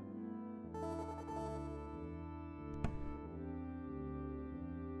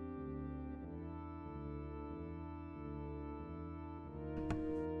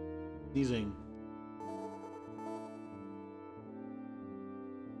 Sneezing.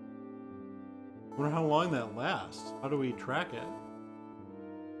 I wonder how long that lasts. How do we track it?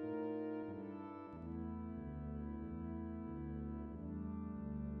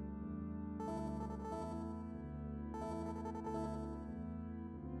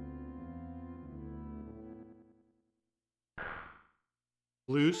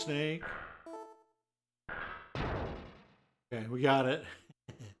 Blue snake. Okay, we got it.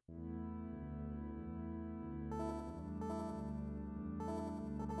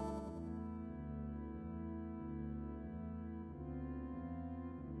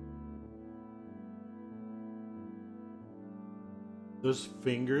 Those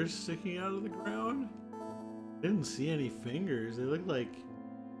fingers sticking out of the ground? I didn't see any fingers. They look like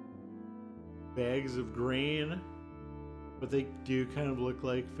bags of grain, but they do kind of look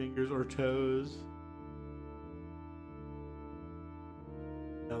like fingers or toes.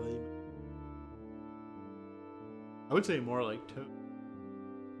 I would say more like toes.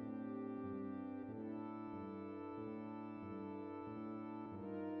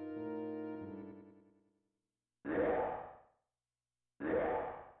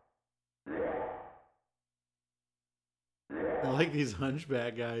 I like these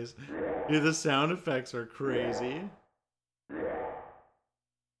hunchback guys. Dude, the sound effects are crazy.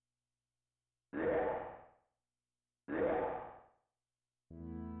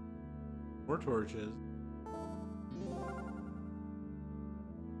 More torches.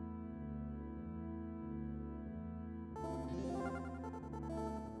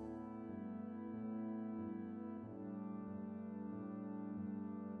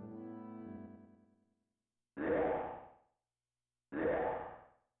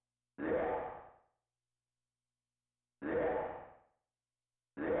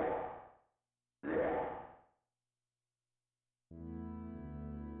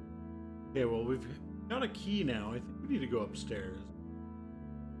 Okay, well, we've got a key now. I think we need to go upstairs.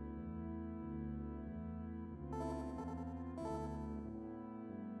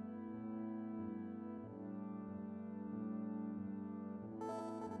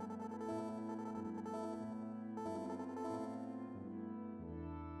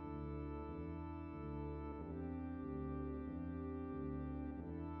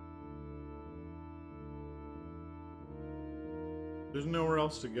 There's nowhere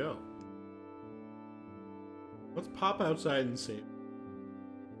else to go. Let's pop outside and save.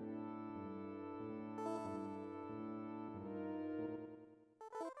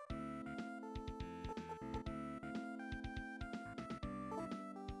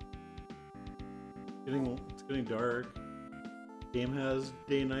 It's getting dark. Game has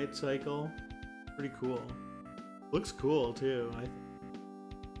day-night cycle. Pretty cool. Looks cool too. I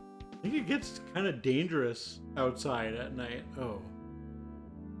think it gets kind of dangerous outside at night. Oh.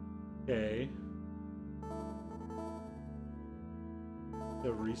 Okay.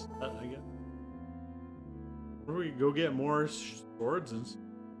 The reset, I guess. Where do we go get more swords and still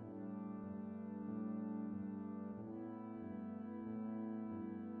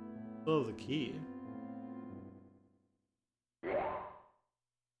have the key.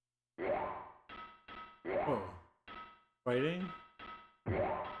 Oh. Fighting?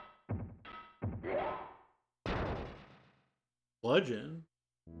 Bludgeon?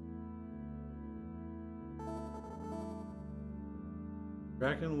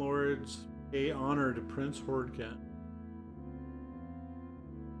 Drakkhen lords pay honor to Prince Drakkhen.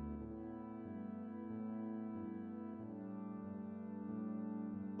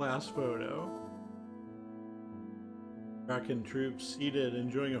 Last photo. Drakkhen troops seated,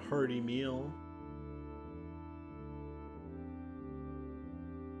 enjoying a hearty meal.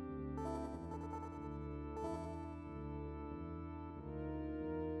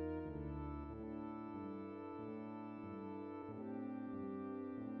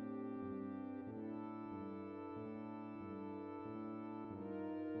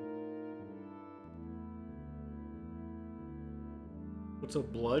 What's a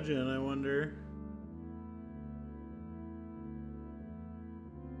bludgeon, I wonder?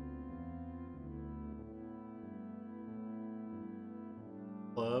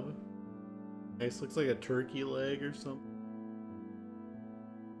 Club. Nice, looks like a turkey leg or something.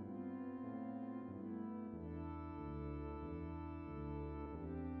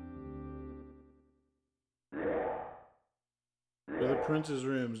 They're the prince's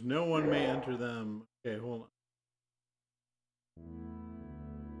rooms. No one may enter them. Okay, hold on.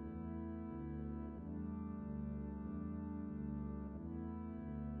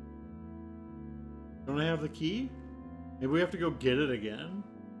 Don't I have the key? Maybe we have to go get it again.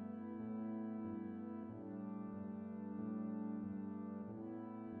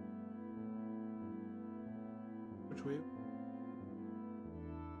 wait.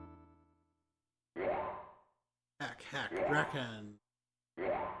 Hack, Drakkhen.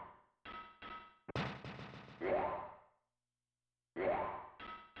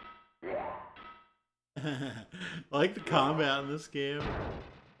 I like the combat in this game.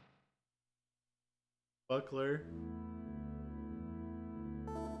 Buckler.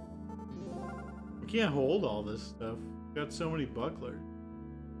 We can't hold all this stuff. We've got so many bucklers.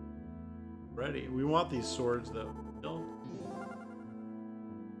 Ready. We want these swords though. Don't.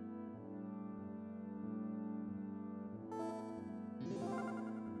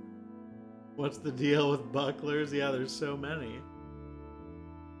 What's the deal with bucklers? Yeah, there's so many.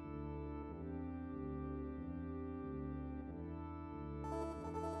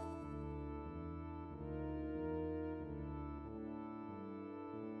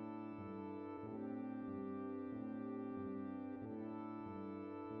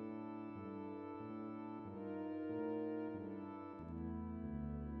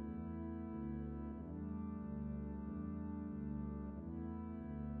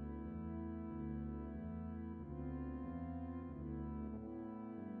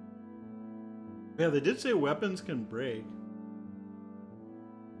 Yeah, they did say weapons can break.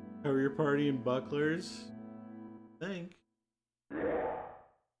 Cover your party in bucklers. I think.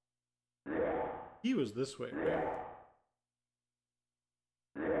 He was this way, right?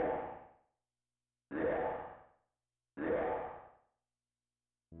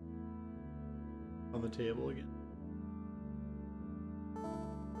 On the table again.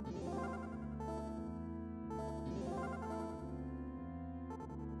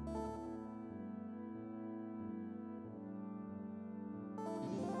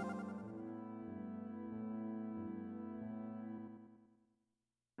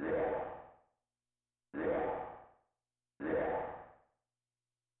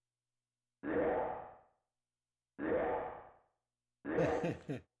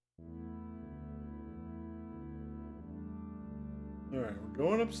 Alright, we're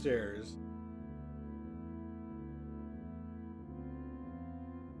going upstairs.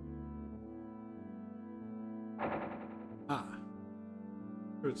 Ah.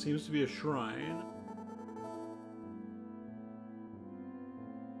 So it seems to be a shrine.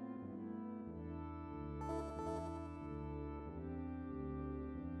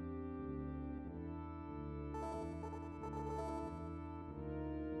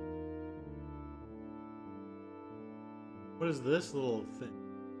 What is this little thing?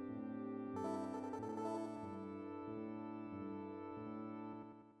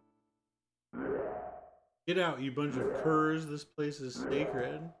 Get out, you bunch of curs. This place is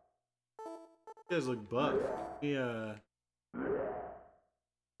sacred. You guys look buff. Yeah.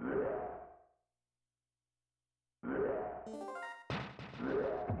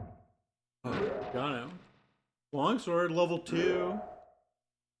 Oh, got him. Longsword, level 2.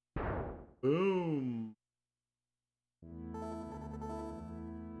 Boom.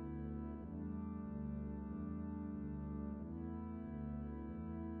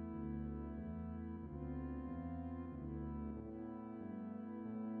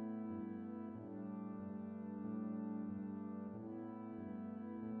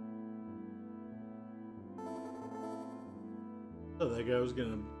 Oh, that guy was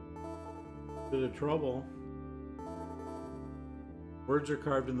gonna bit of trouble. Words are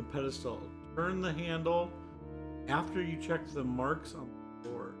carved in the pedestal. Turn the handle after you check the marks on the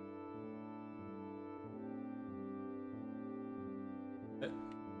floor.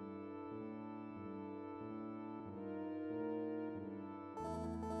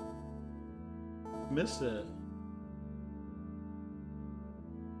 Missed it.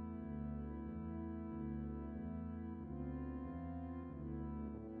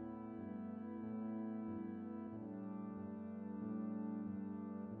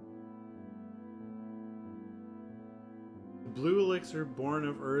 Blue elixir born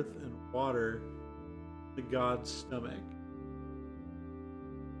of earth and water, the god's stomach.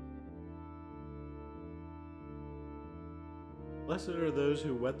 Blessed are those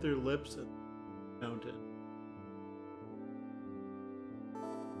who wet their lips at the fountain.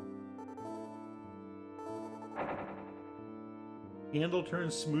 Handle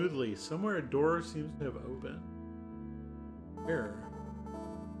turns smoothly. Somewhere a door seems to have opened. Where?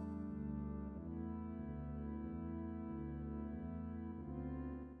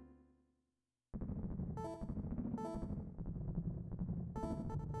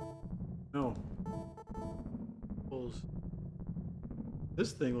 No.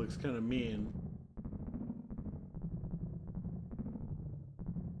 This thing looks kind of mean.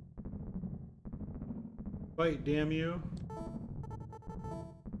 Fight, damn you.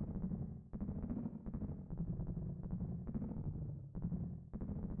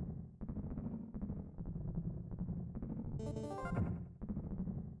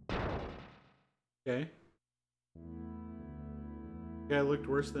 Okay. Guy looked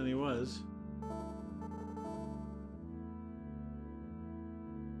worse than he was.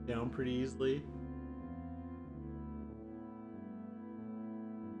 Down pretty easily.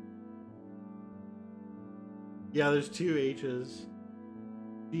 Yeah, there's two H's.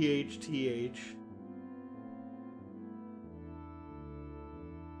 GHTH.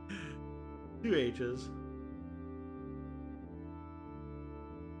 Two H's.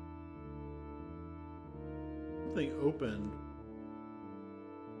 Something opened.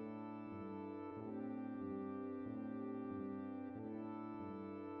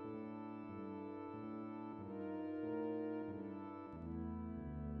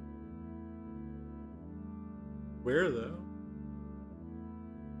 Where though?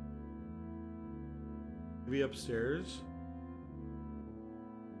 Maybe upstairs?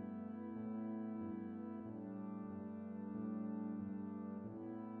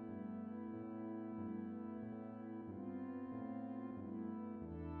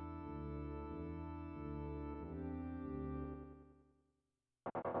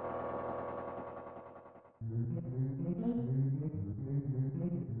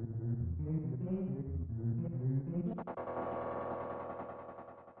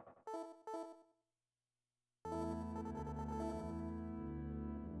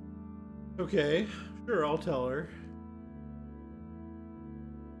 Okay, sure, I'll tell her.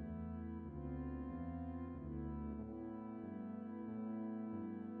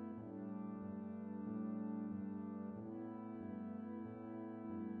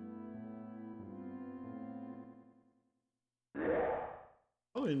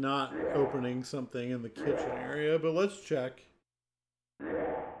 Probably not opening something in the kitchen area, but let's check.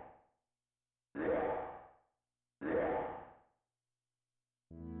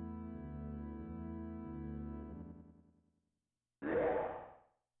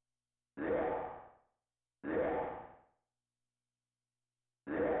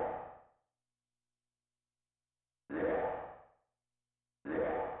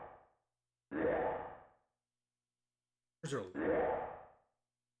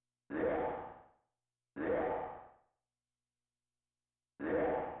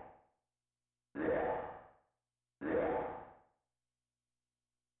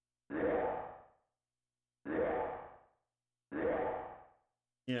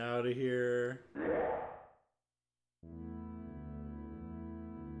 Get out of here. I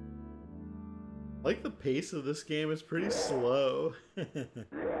like the pace of this game. It's pretty slow.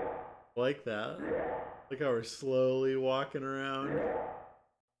 Like that. Like how we're slowly walking around.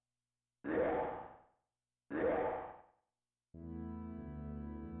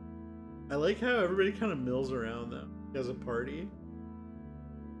 I like how everybody kind of mills around them as a party.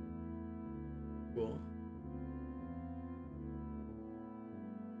 Cool.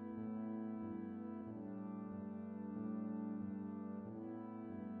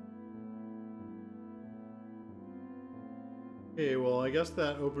 Okay, well, I guess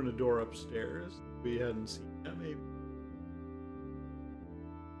that opened a door upstairs. We hadn't seen that, maybe.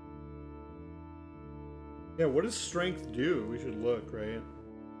 Yeah, what does strength do? We should look, right?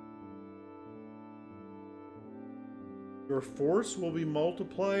 Your force will be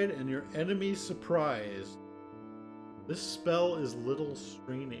multiplied and your enemy surprised. This spell is little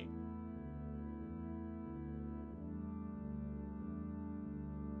straining.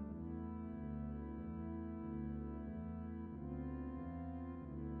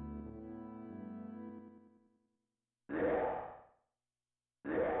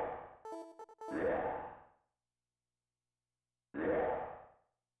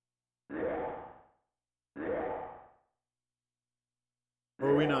 Or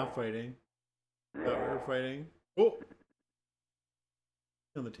are we not fighting? No, we're fighting. Oh!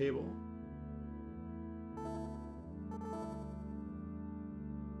 On the table.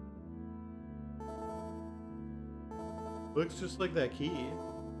 Looks just like that key.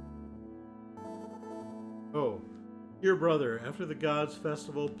 Oh. Dear brother, after the gods'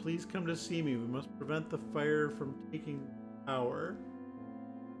 festival, please come to see me. We must prevent the fire from taking power.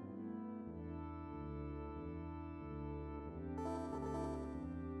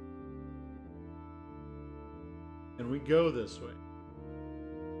 And we go this way.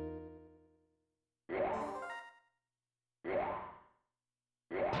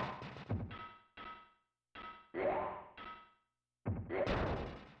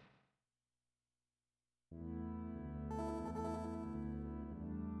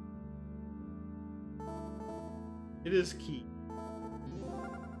 It is key.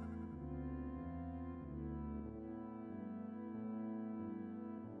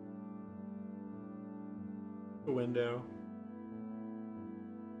 The window.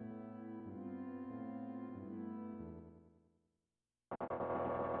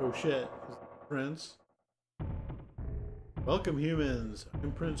 Oh shit. Is it Prince? Welcome, humans.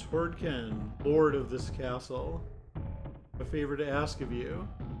 I'm Prince Drakkhen, Lord of this castle. A favor to ask of you.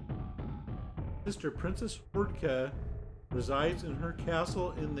 Sister Princess Drakkhen resides in her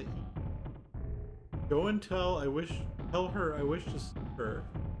castle in the east. Go and tell her I wish to see her.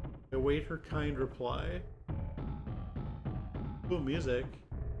 I await her kind reply. Cool music.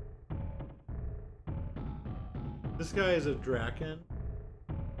 This guy is a Drakkhen.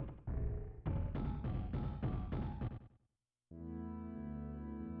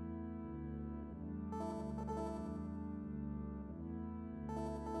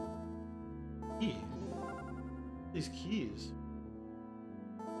 These keys.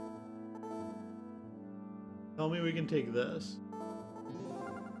 Tell me we can take this.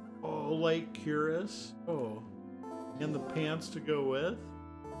 Oh, light cuirass. Oh. And the pants to go with.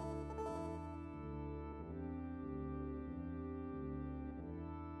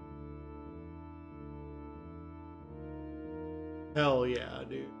 Hell yeah,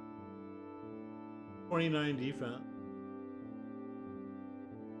 dude. 29 defense.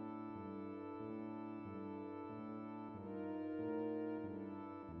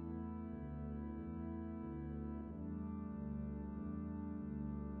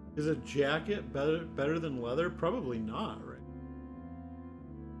 Is a jacket better than leather? Probably not, right?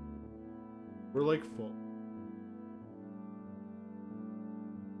 We're like full.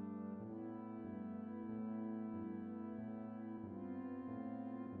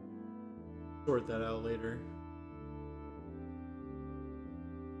 Sort that out later.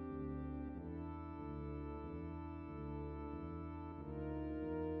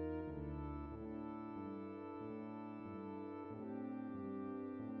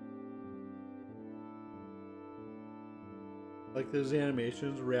 Like those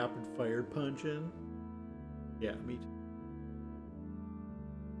animations, rapid fire punching. Yeah, me too.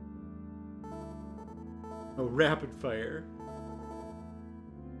 Oh, rapid fire.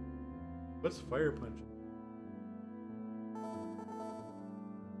 What's fire punching?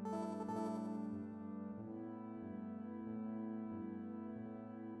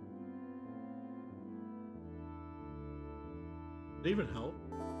 Did it even help?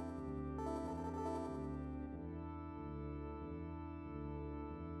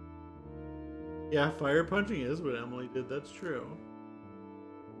 Yeah, fire punching is what Emily did. That's true.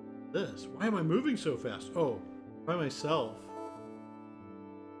 This. Why am I moving so fast? Oh, by myself.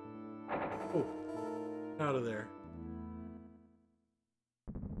 Oh, get out of there.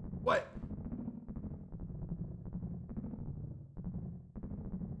 What?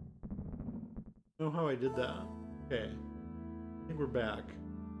 I don't know how I did that. Okay. I think we're back.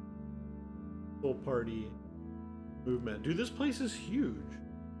 Full party movement. Dude, this place is huge.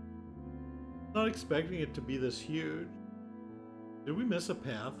 Not expecting it to be this huge. Did we miss a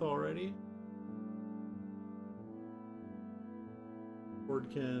path already?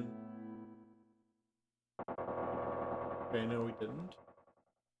 Drakkhen. Okay, no we didn't.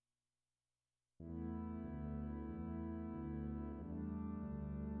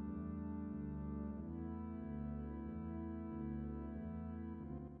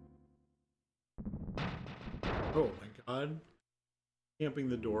 Oh my god. Camping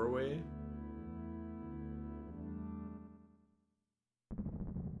the doorway.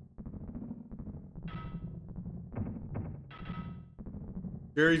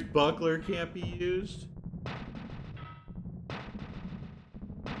 Jerry's buckler can't be used.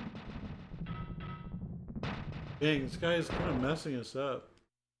 Dang, this guy is kind of messing us up.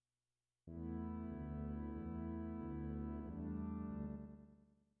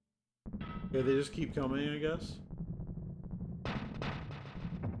 Okay, they just keep coming, I guess.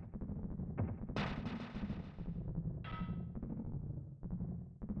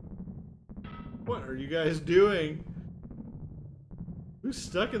 What are you guys doing? Who's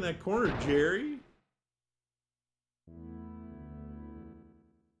stuck in that corner, Jerry?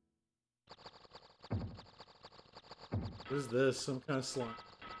 What is this? Some kind of slime.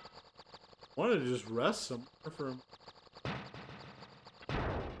 I wanted to just rest somewhere for him.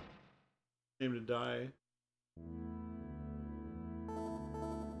 Aim to die.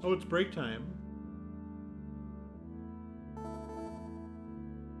 Oh, it's break time.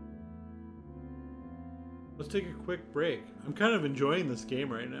 Let's take a quick break. I'm kind of enjoying this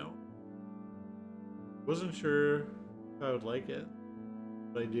game right now. Wasn't sure if I would like it,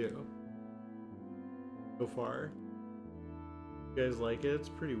 but I do. So far. You guys like it? It's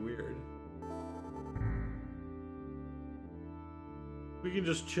pretty weird. We can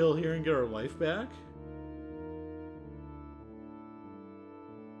just chill here and get our life back.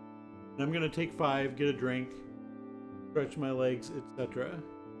 And I'm gonna take 5, get a drink, stretch my legs, etc.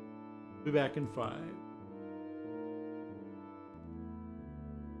 Be back in 5.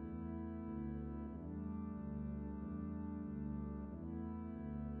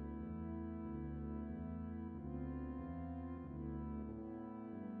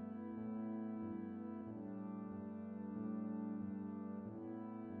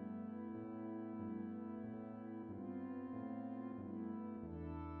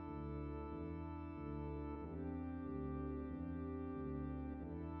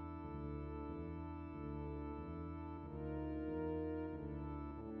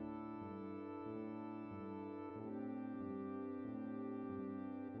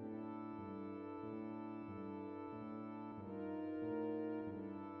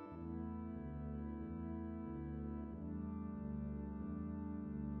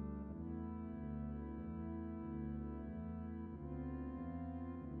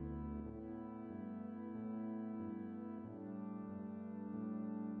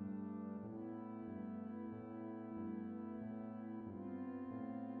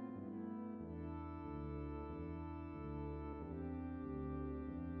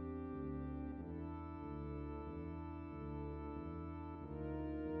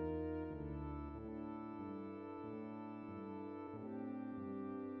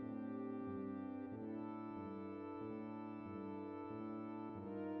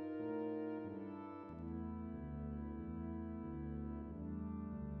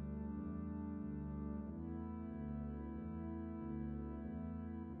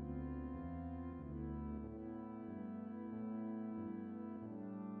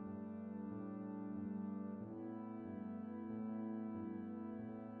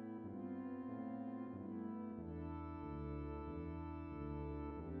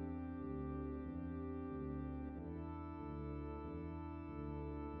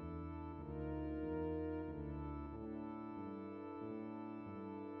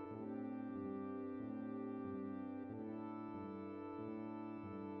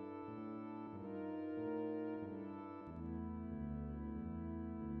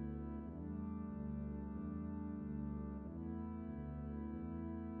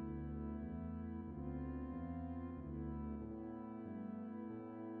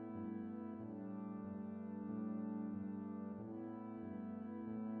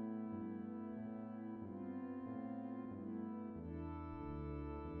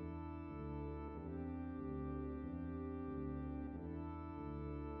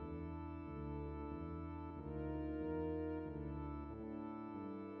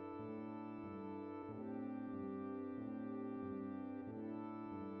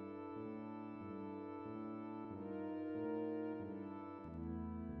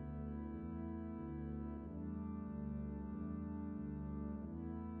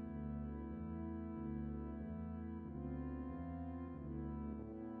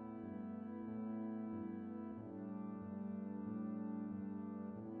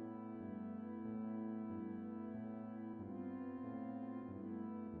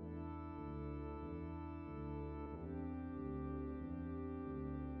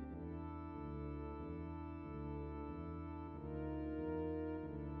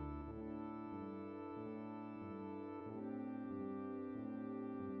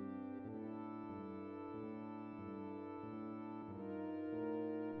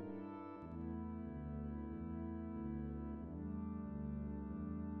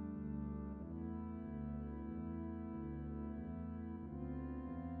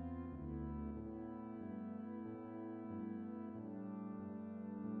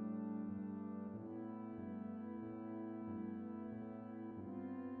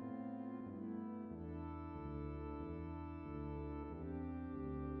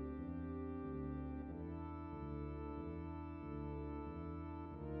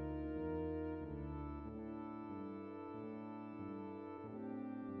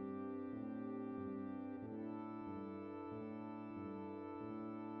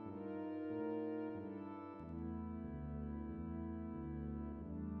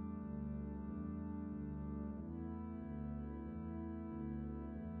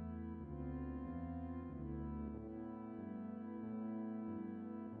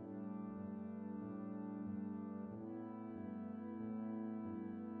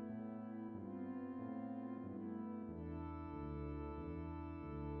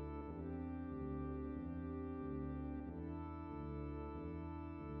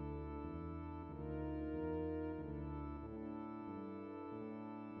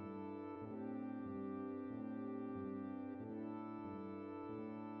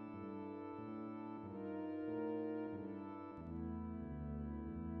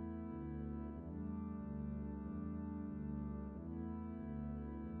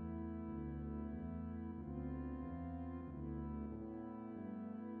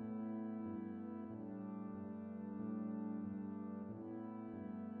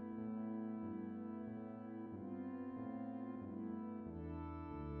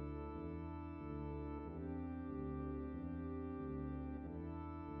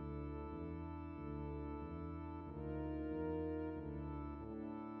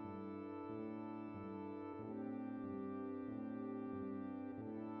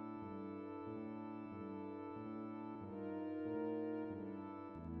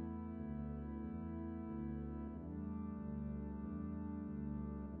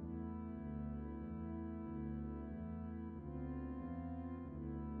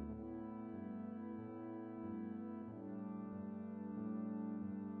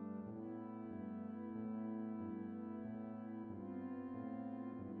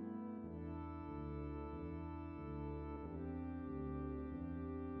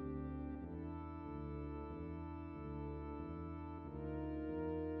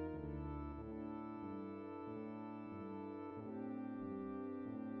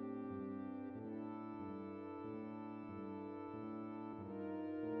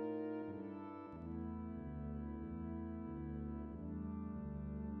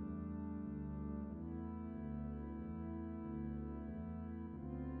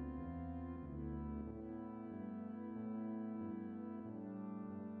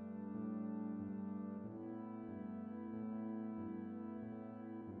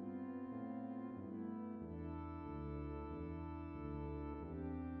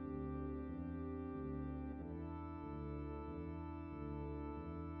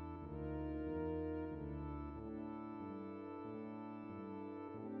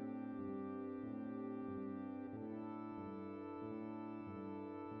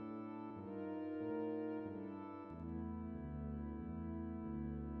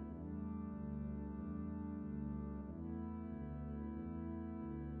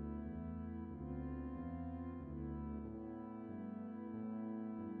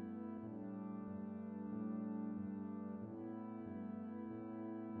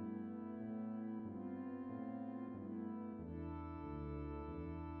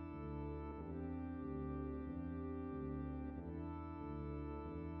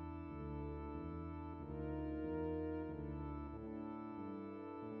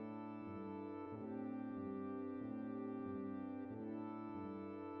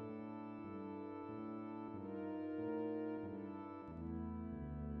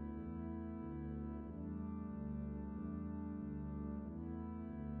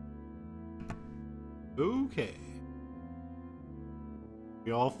 Okay.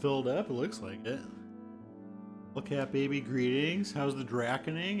 We all filled up, it looks like it. Cat baby, greetings. How's the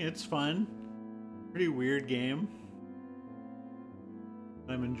Drakkhening? It's fun. Pretty weird game.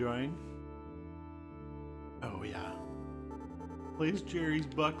 I'm enjoying. Oh yeah. Plays Jerry's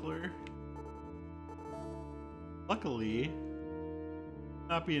buckler. Luckily,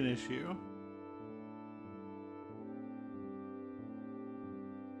 not be an issue.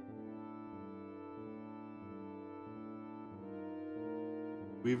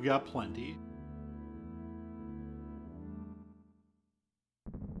 We've got plenty.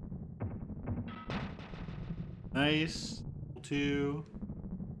 Nice. 2.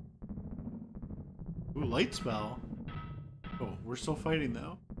 Ooh, light spell. Oh, we're still fighting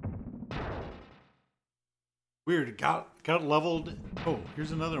though. Weird. Got leveled. Oh,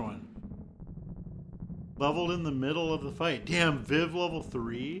 here's another one. Leveled in the middle of the fight. Damn, Viv level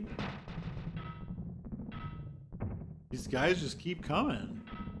 3. These guys just keep coming.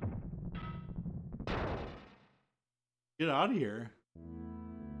 Get out of here.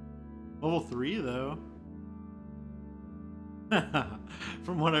 Level 3 though.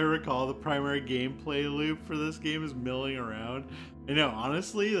 From what I recall, the primary gameplay loop for this game is milling around. I know,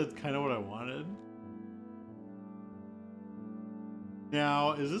 honestly, that's kind of what I wanted.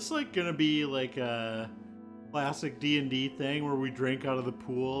 Now, is this like gonna be like a classic D&D thing where we drink out of the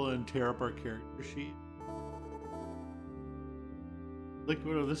pool and tear up our character sheet?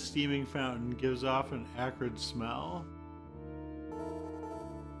 Liquid of the steaming fountain gives off an acrid smell.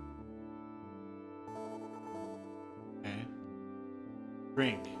 Okay.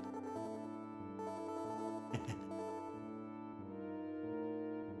 Drink.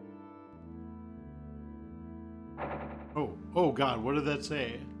 Oh God, what did that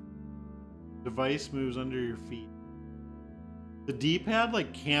say? Device moves under your feet. The D-pad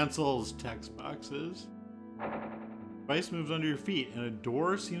like cancels text boxes. Device moves under your feet and a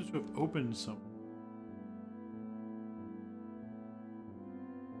door seems to have opened somewhere.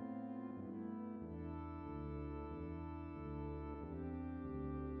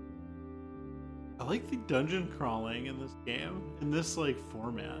 I like the dungeon crawling in this game, in this like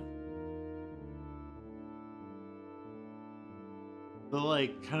format. The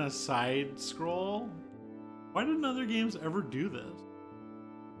like kind of side scroll. Why didn't other games ever do this?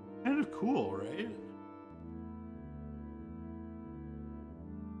 Kind of cool, right?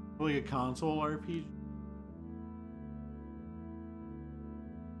 Like a console RPG.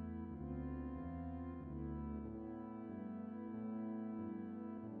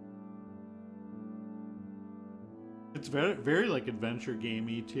 It's very, very like adventure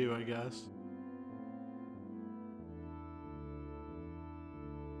gamey too, I guess.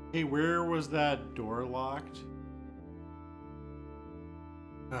 Hey, where was that door locked?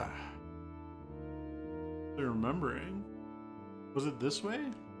 I'm remembering. Was it this way?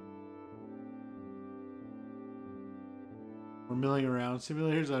 We're milling around.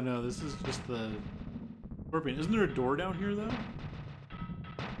 Simulators? Oh no, this is just the scorpion. Isn't there a door down here though?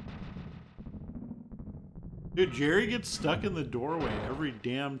 Dude, Jerry gets stuck in the doorway every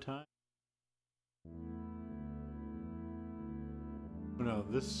damn time. Oh no,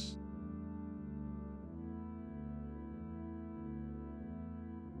 this...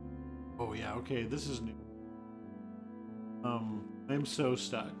 Oh yeah, okay, this is new. I'm so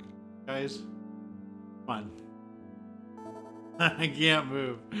stuck. Guys, come on. I can't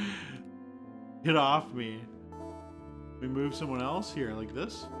move. Get off me. We move someone else here, like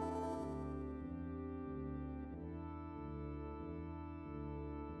this?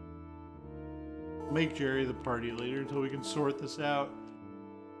 Make Jerry the party leader until we can sort this out.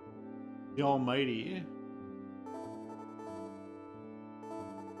 The Almighty.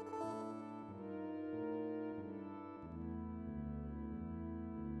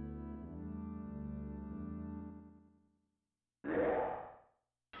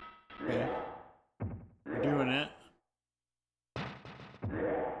 Okay. We're doing it.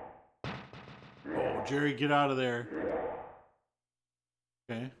 Oh, Jerry, get out of there.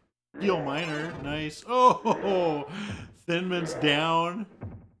 Okay. Heal Miner, nice. Oh, Thinman's down.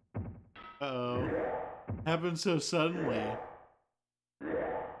 Uh-oh. Happened so suddenly.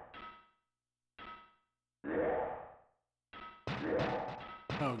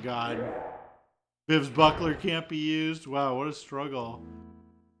 Oh God. Viv's buckler can't be used. Wow, what a struggle.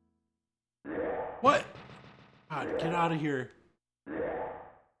 What? God, get out of here.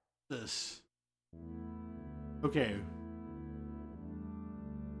 This. Okay.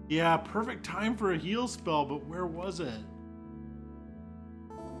 Yeah, perfect time for a heal spell, but where was it?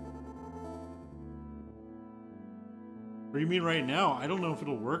 What do you mean right now? I don't know if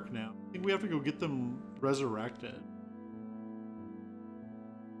it'll work now. I think we have to go get them resurrected.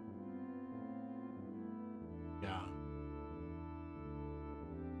 Yeah.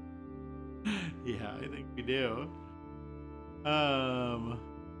 Yeah, I think we do.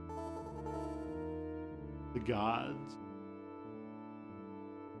 The gods.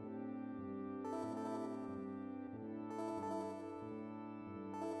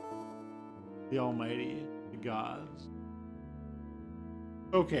 The Almighty, the gods.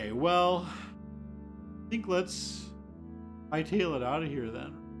 Okay, well, I think let's hightail it out of here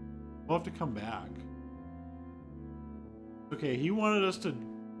then. We'll have to come back. Okay, he wanted us to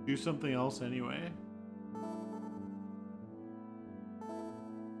do something else anyway.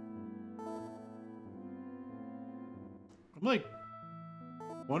 I'm like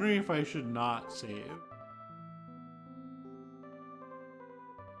wondering if I should not save.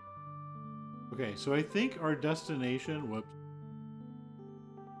 Okay, so I think our destination, whoops.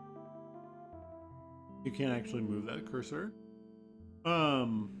 You can't actually move that cursor. I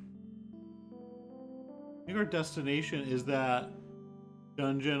think our destination is that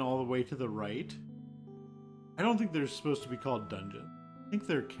dungeon all the way to the right. I don't think they're supposed to be called dungeons. I think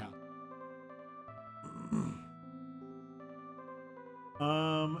they're castles.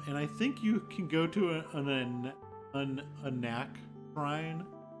 And I think you can go to an Anak shrine,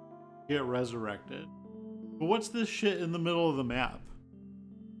 get resurrected. But what's this shit in the middle of the map?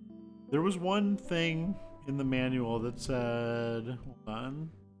 There was one thing in the manual that said, hold on.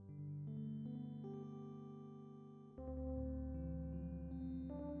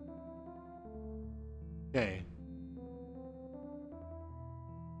 Okay.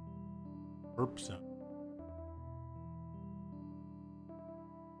 Burp sound.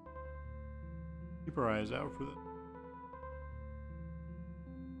 Keep our eyes out for that.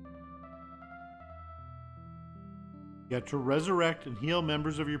 Yeah, to resurrect and heal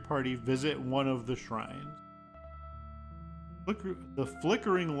members of your party, visit one of the shrines. The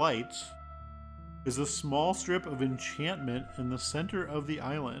flickering lights is a small strip of enchantment in the center of the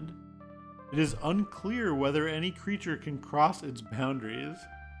island. It is unclear whether any creature can cross its boundaries.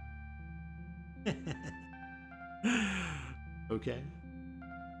 Okay.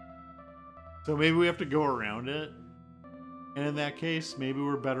 So maybe we have to go around it. And in that case, maybe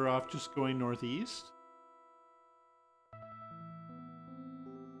we're better off just going northeast.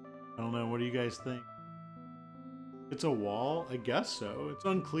 I don't know. What do you guys think? It's a wall? I guess so. It's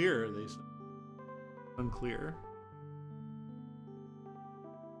unclear, they said. Unclear.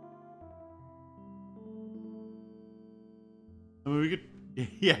 I mean, we could...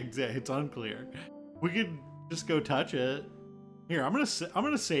 Yeah, exactly. It's unclear. We could just go touch it. Here, I'm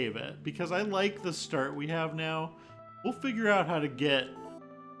gonna save it because I like the start we have now. We'll figure out how to get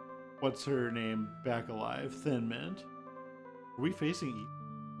what's her name back alive. Thin Mint. Are we facing east?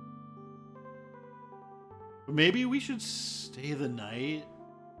 But maybe we should stay the night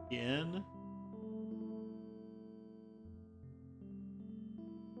in.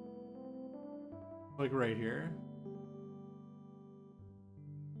 Like right here.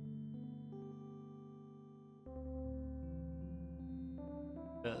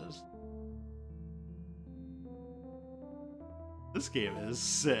 Does. This game is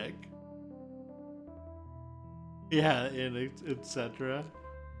sick. Yeah, and etc.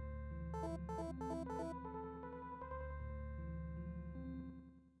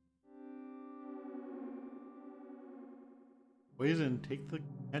 Poison, take the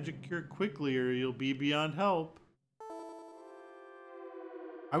magic cure quickly or you'll be beyond help.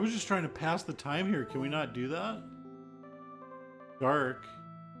 I was just trying to pass the time here. Can we not do that? Dark.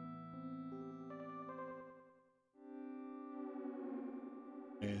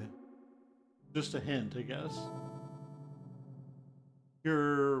 Okay. Just a hint, I guess.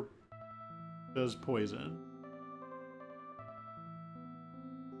 Cure does poison.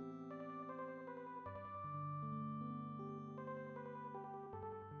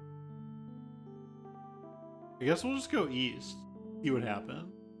 I guess we'll just go east. See what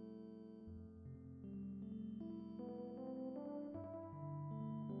happens.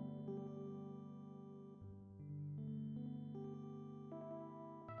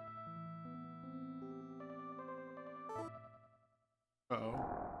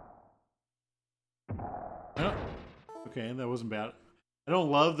 Okay, that wasn't bad. I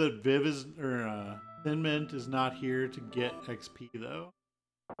don't love that Viv is, or Thin Mint is not here to get XP though.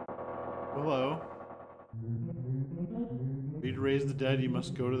 Hello. For you to raise the dead, you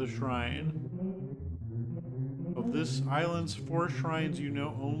must go to the shrine. Of this island's 4 shrines, you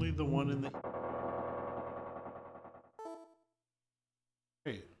know only the one in the...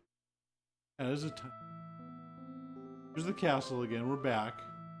 Okay. That is a time. Here's the castle again. We're back.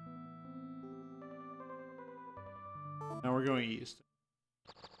 Now we're going east.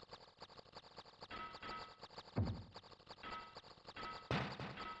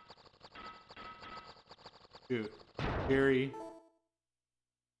 Shoot. Gary.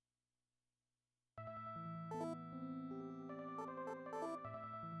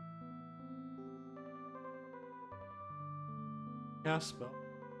 Cast spell.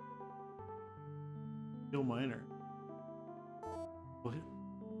 Heal miner.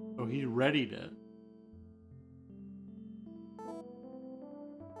 Oh, he readied it.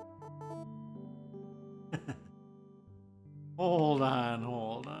 Hold on,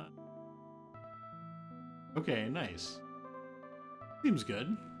 hold on. Okay, nice. Seems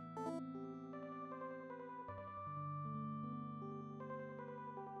good.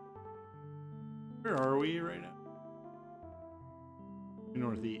 Where are we right now?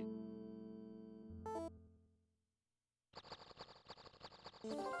 Northeast.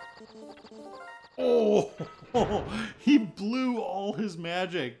 Oh, he blew all his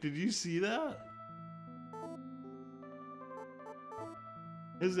magic. Did you see that?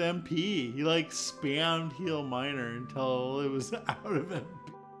 His MP. He like spammed heal miner until it was out of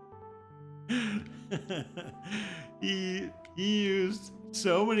MP. he used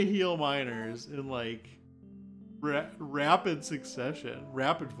so many heal miners in like rapid succession,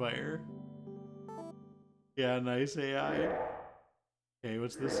 rapid fire. Yeah, nice AI. Okay,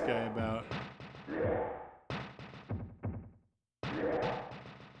 what's this guy about?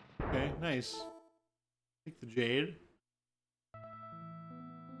 Okay, nice. Take the jade.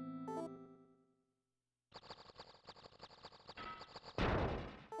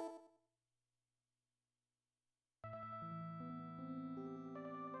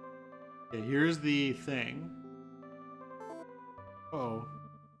 Okay, here's the thing. Uh-oh.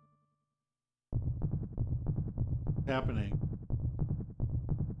 What's happening?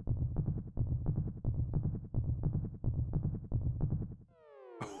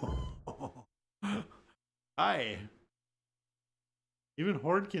 Hi. Even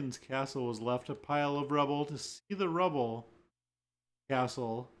Hordkin's castle was left a pile of rubble. To see the rubble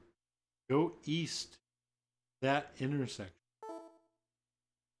castle, go east. That intersection.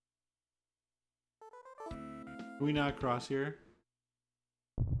 Can we not cross here?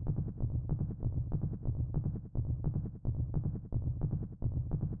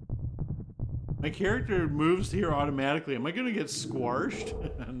 My character moves here automatically. Am I gonna get squashed?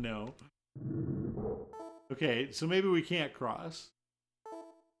 No. Okay, so maybe we can't cross.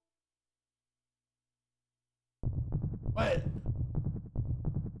 What?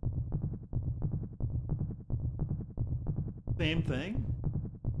 Same thing?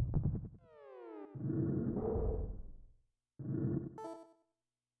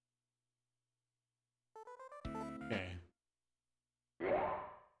 Okay.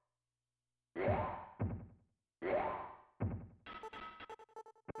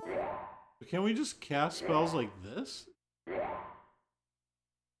 Can we just cast spells like this?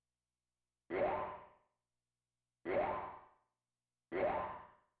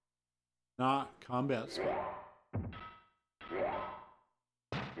 Not combat spell.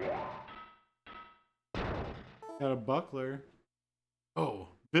 Got a buckler. Oh,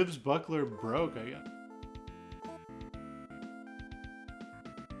 Bib's buckler broke, I guess.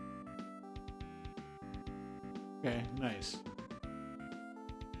 Okay, nice.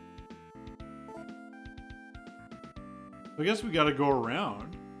 I guess we gotta go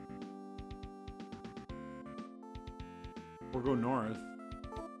around. Or go north.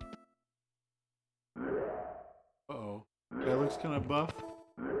 Uh-oh. That looks kind of buff.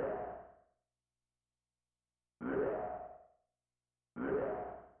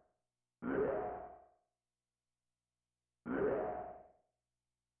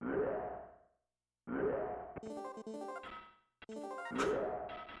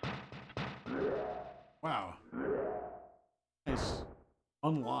 Wow. Nice.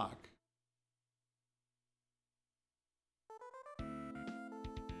 Unlock.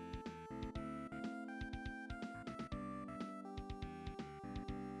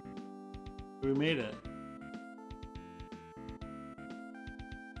 We made it.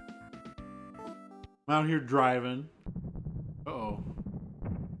 I'm out here driving. Uh-oh.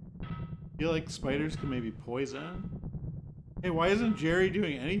 Feel like spiders can maybe poison? Hey, why isn't Jerry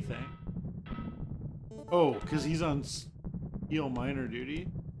doing anything? Oh, because he's on heal miner duty.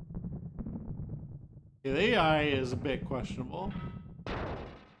 Yeah, the AI is a bit questionable.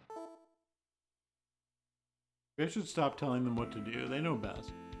 Maybe I should stop telling them what to do. They know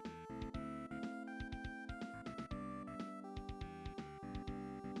best.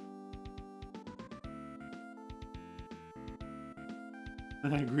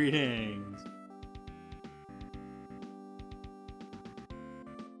 Greetings.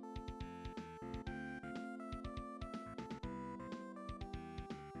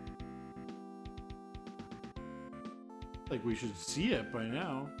 Like we should see it by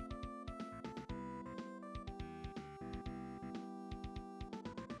now.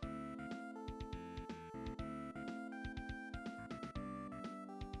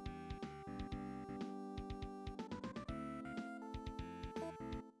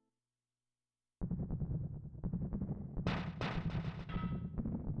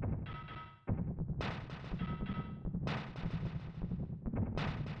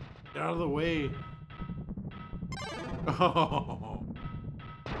 Get out of the way. Oh.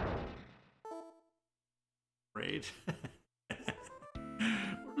 Great.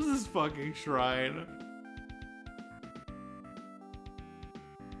 Where's this fucking shrine?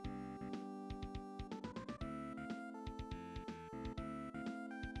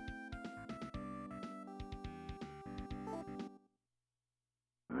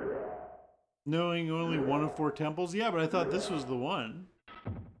 Knowing only one of 4 temples? Yeah, but I thought this was the one.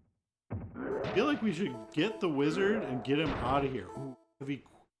 I feel like we should get the wizard and get him out of here. Ooh, heavy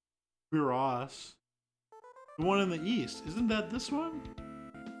cuirass. The one in the east. Isn't that this one?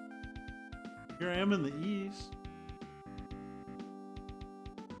 Here I am in the east.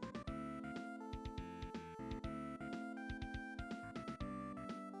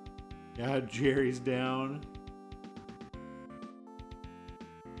 Yeah, Jerry's down.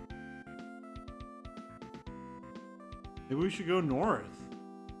 Maybe we should go north.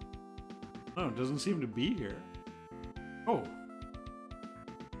 Oh, it doesn't seem to be here. Oh.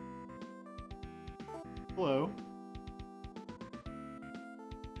 Hello.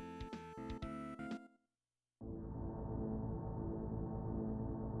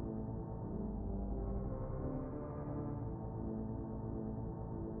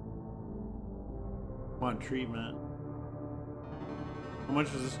 Want treatment. How much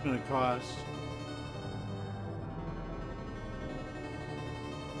is this going to cost?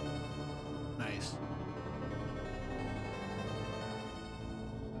 Nice.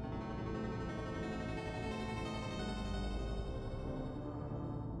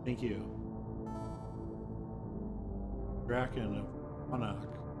 Thank you. Drakkhen of Anak.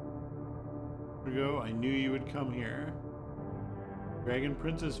 Ago, I knew you would come here. Dragon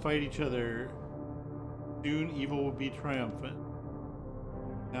princes fight each other. Soon evil will be triumphant.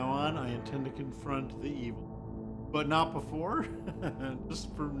 Now on, I intend to confront the evil. But not before?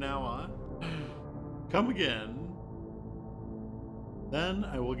 Just from now on. Come again. Then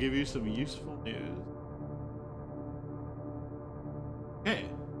I will give you some useful news. Okay,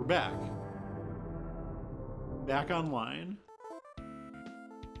 we're back. Back online.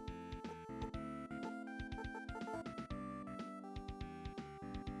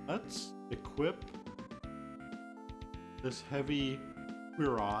 Let's equip this heavy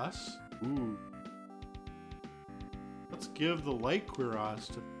cuirass. Ooh. Let's give the light cuirass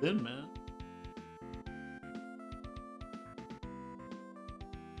to Thin Mint.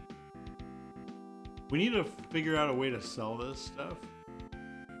 We need to figure out a way to sell this stuff.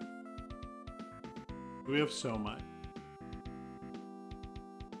 We have so much.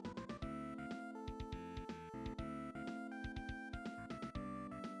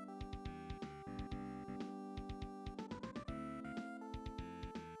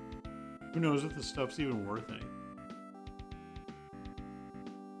 Who knows if this stuff's even worth it?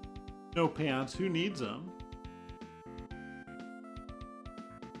 No pants. Who needs them?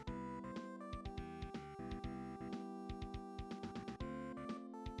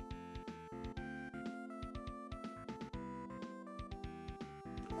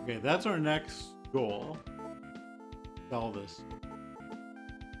 Okay, that's our next goal. Sell this.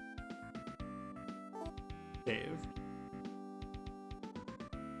 Saved.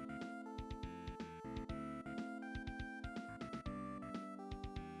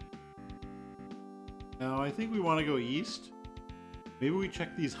 Now, I think we want to go east. Maybe we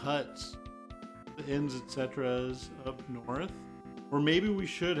check these huts, the inns, etc. up north. Or maybe we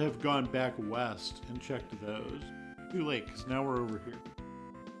should have gone back west and checked those. Too late, because now we're over here.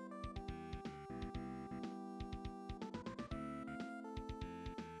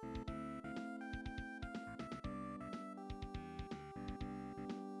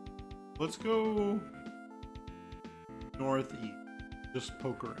 Let's go northeast. Just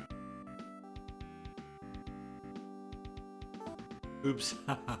poke around. Oops.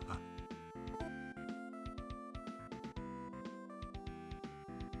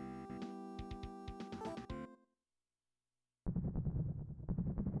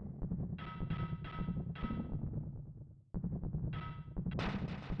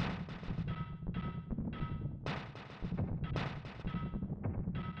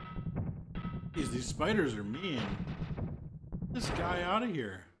 Jeez, these spiders are mean. Get this guy out of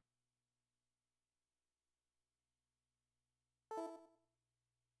here.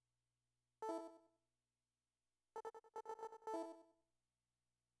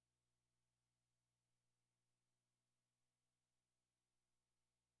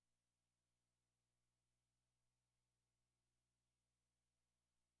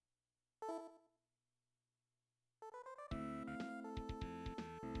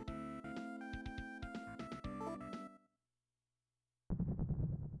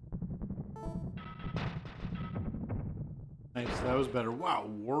 Nice, that was better. Wow,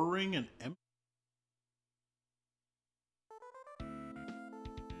 whirring and empty.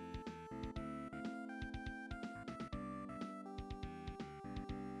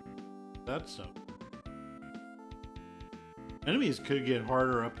 That's so. Enemies could get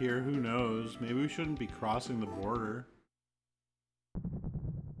harder up here, who knows? Maybe we shouldn't be crossing the border.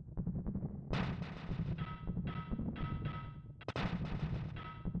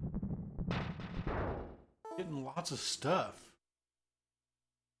 Getting lots of stuff.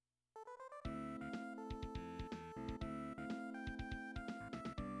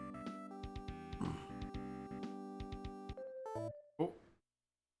 Oh.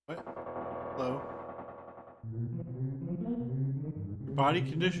 What? Hello? Your body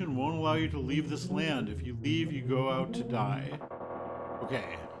condition won't allow you to leave this land. If you leave, you go out to die.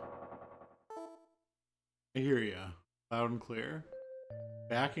 Okay. I hear ya. Loud and clear.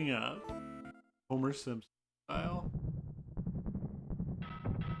 Backing up. Homer Simpson style.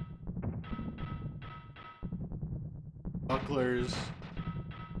 Bucklers.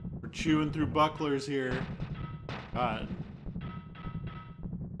 We're chewing through bucklers here. God.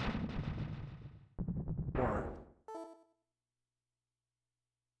 More.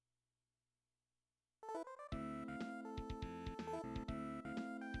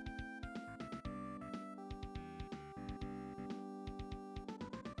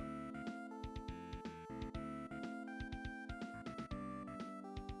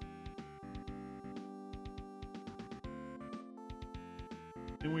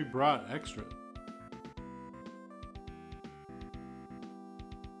 And we brought extra.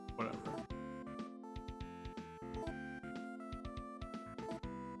 Whatever.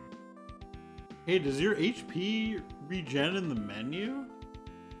 Hey, does your HP regen in the menu?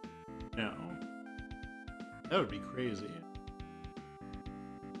 No. That would be crazy.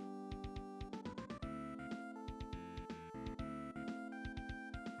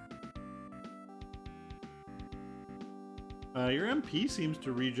 Your MP seems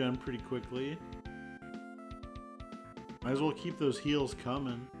to regen pretty quickly. Might as well keep those heals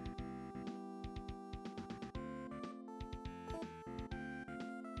coming.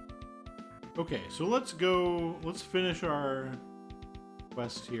 Okay, so let's finish our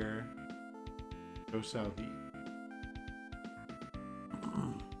quest here. Go southeast.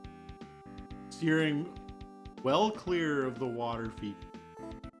 Steering well clear of the water feet.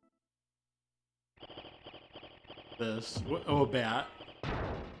 This. What? Oh, a bat.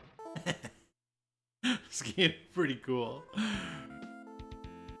 This game is pretty cool.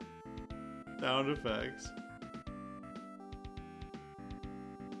 Sound effects.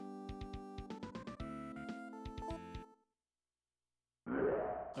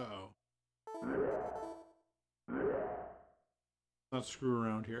 Uh-oh. Not screw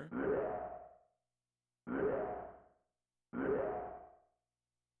around here.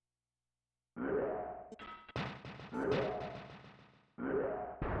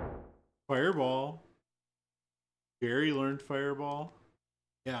 Fireball. Jerry learned fireball.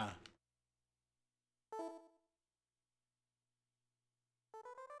 Yeah.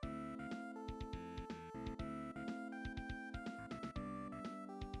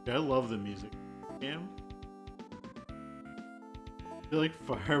 I love the music. Game. I feel like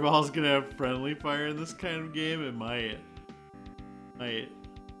Fireball's gonna have friendly fire in this kind of game. It might. What am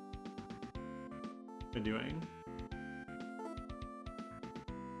I doing?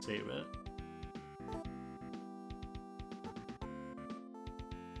 Save it.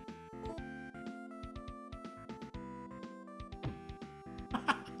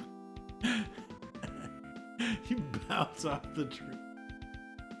 You bounce off the tree.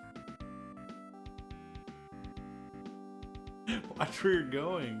 Watch where you're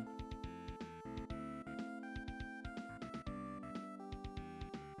going.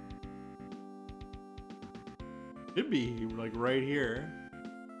 Could be like right here.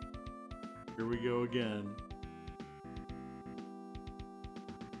 Here we go again.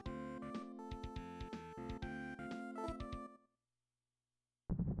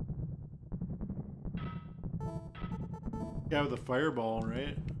 Yeah, with the fireball,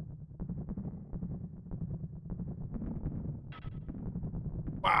 right?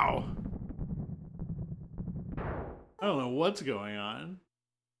 Wow. I don't know what's going on.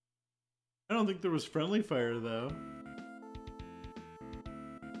 I don't think there was friendly fire, though.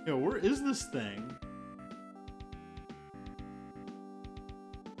 Yo, where is this thing?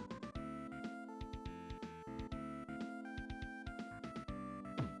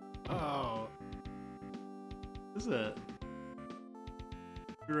 Oh. What is it?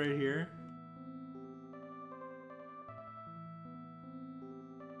 Right here?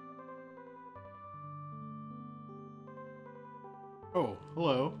 Oh,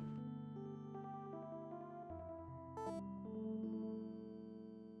 hello.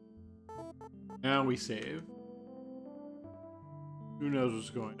 Now we save. Who knows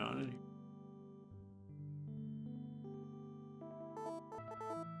what's going on in here?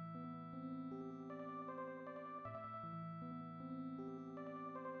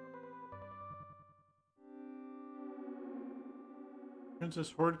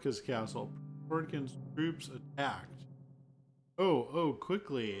 Princess Hordka's castle. Hordkin's troops attacked. Oh,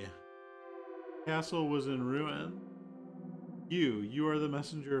 quickly. Castle was in ruin. You are the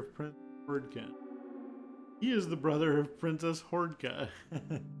messenger of Prince Hordkin. He is the brother of Princess Hordka.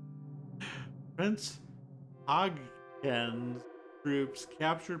 Prince Drakkhen's troops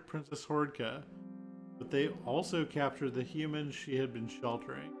captured Princess Hordka, but they also captured the humans she had been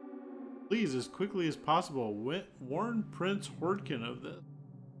sheltering. Please, as quickly as possible, warn Prince Hordkin of this.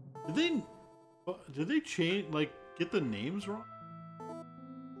 Did they change, like, get the names wrong?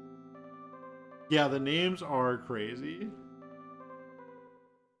 Yeah, the names are crazy.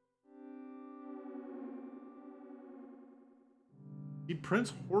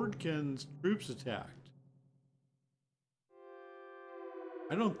 Prince Hordkin's troops attacked.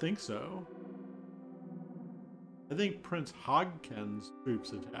 I don't think so. I think Prince Hogken's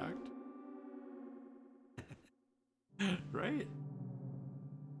troops attacked. Right?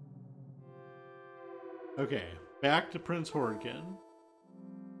 Okay, back to Prince Hordkin.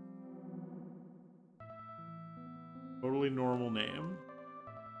 Totally normal name.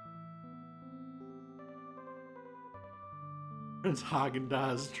 Prince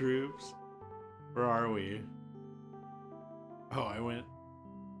Haagen-Dazs troops. Where are we? Oh, I went.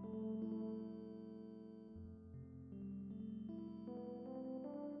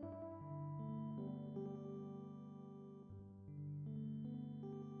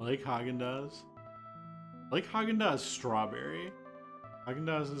 I like Haagen-Dazs. I like Haagen-Dazs strawberry.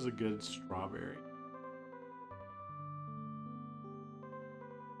 Haagen-Dazs is a good strawberry.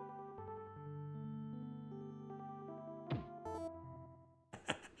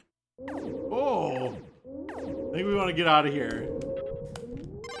 Oh! I think we want to get out of here.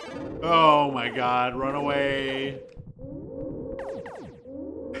 Oh my god, run away.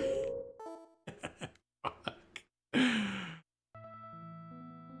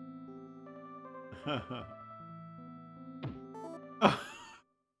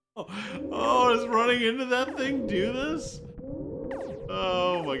 Oh, does running into that thing do this?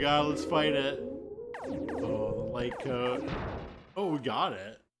 Oh my god, let's fight it. Oh, the light coat. Oh, we got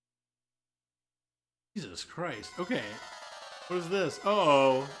it. Jesus Christ. Okay. What is this?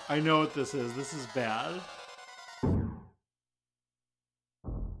 Uh-oh. I know what this is. This is bad. I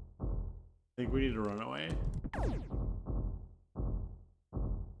think we need to run away.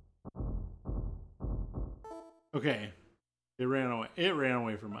 Okay. It ran away. It ran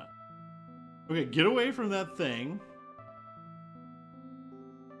away from us. Okay, get away from that thing.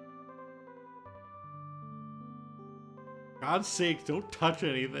 God's sake, don't touch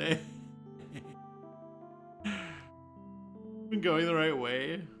anything. Been going the right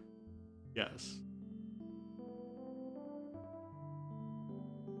way? Yes.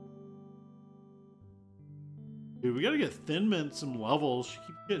 Dude, we gotta get Thin Mint some levels. She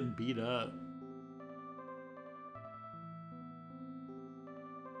keeps getting beat up.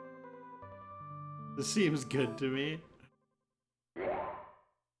 This seems good to me.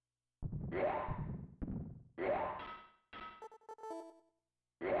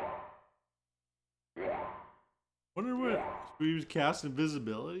 Wonder what, should we cast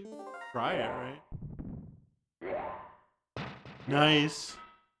invisibility? Try it, right? Nice.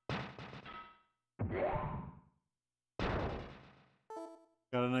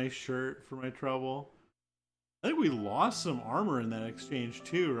 Got a nice shirt for my trouble. I think we lost some armor in that exchange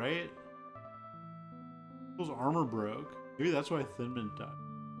too, right? Those armor broke. Maybe that's why Thin Mint died.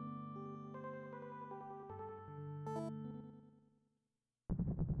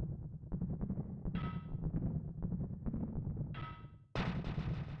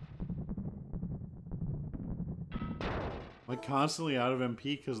 Like constantly out of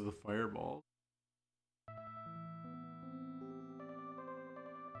MP because of the fireball.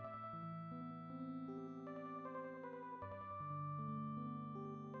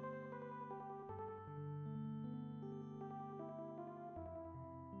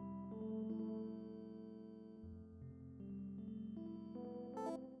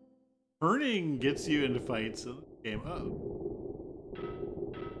 Turning gets you into fights in the game. Uh-oh.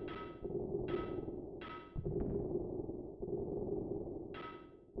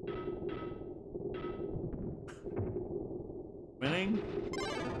 Winning?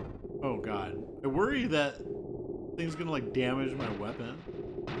 Oh god. I worry that thing's gonna like damage my weapon.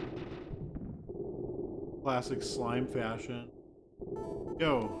 Classic slime fashion.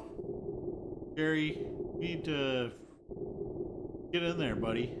 Yo. Jerry, you need to get in there,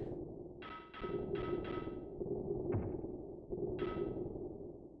 buddy.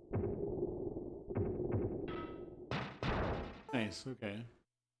 Nice, okay.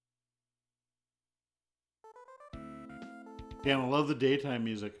 Damn, I love the daytime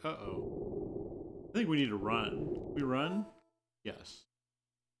music. Uh-oh. I think we need to run. Can we run? Yes.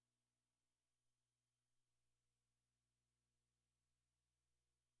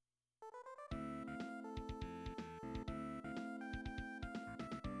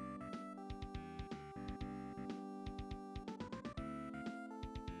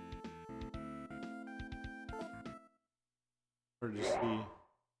 Or just see.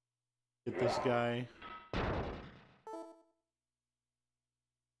 Get this guy.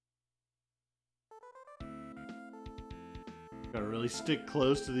 Gotta really stick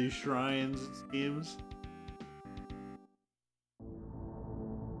close to these shrines, it seems.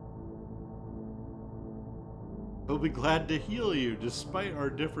 We'll be glad to heal you despite our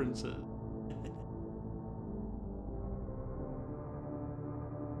differences.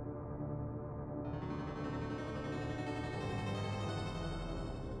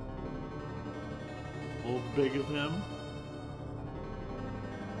 A little big of him.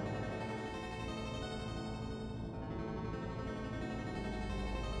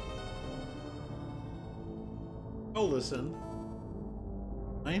 Oh, listen.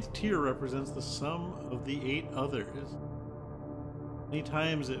 Ninth tier represents the sum of the 8 others. Many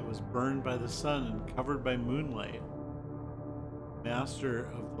times it was burned by the sun and covered by moonlight. Master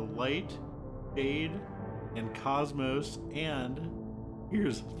of the light, shade, and cosmos, and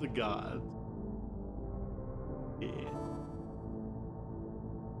ears of the gods. Yeah.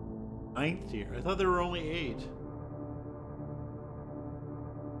 Ninth tier. I thought there were only 8.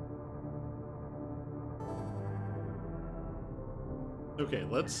 Okay,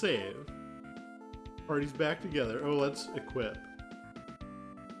 let's save. Party's back together. Oh, let's equip.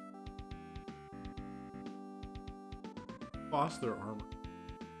 Lost their armor.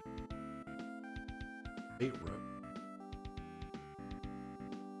 8 row.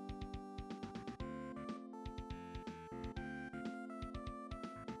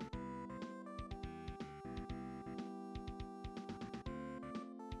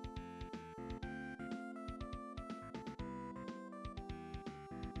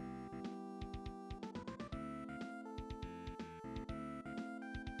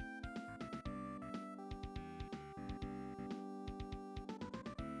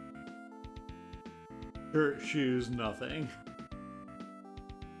 Shirt, shoes, nothing.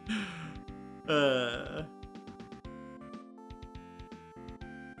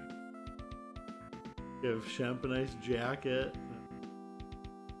 Give Shemp a nice jacket.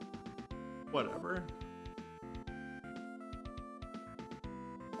 Whatever.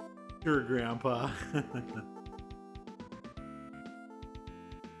 Sure, Grandpa.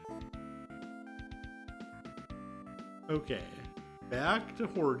 Okay. Back to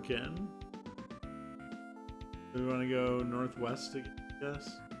Hordkin. Do we want to go northwest again, I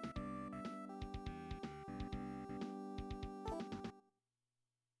guess?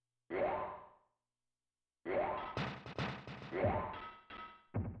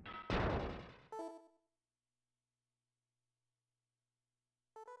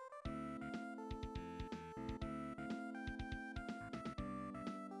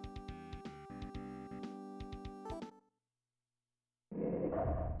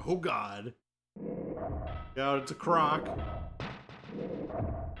 Oh god. God, it's a croc.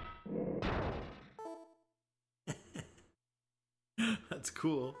 That's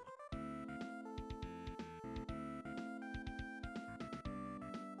cool.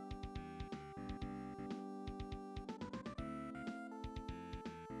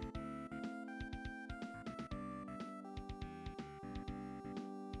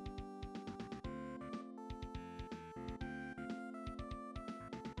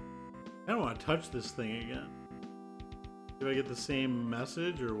 I don't want to touch this thing again. Do I get the same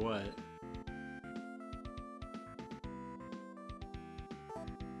message or what?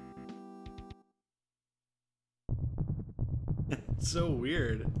 It's so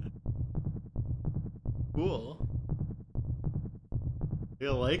weird. Cool. I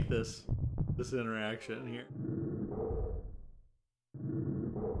like this interaction here.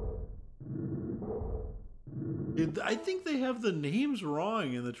 Dude, I think they have the names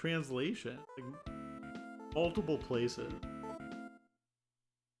wrong in the translation. Like, multiple places.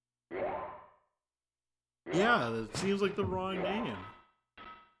 Yeah, that seems like the wrong name.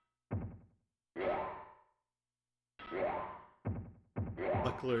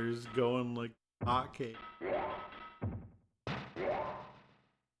 Buckler's going like hotcake.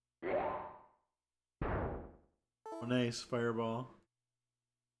 Oh, nice fireball.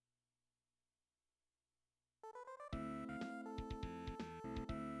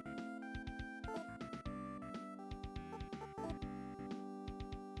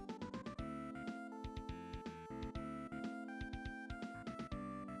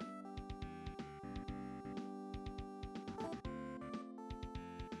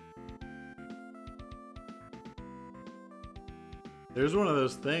 There's one of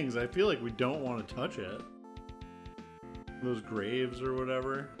those things, I feel like we don't want to touch it. Those graves or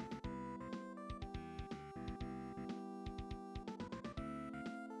whatever.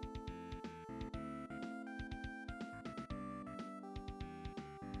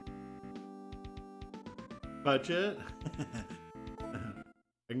 Touch it?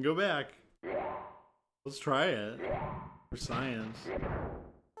 I can go back. Let's try it. For science.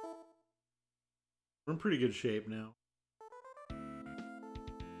 We're in pretty good shape now.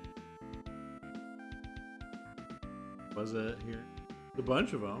 Was it here? A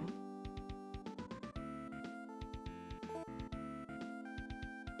bunch of them.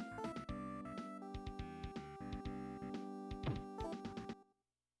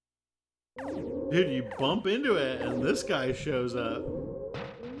 Dude, you bump into it and this guy shows up.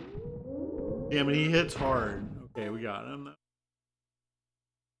 Damn it, he hits hard. Okay, we got him.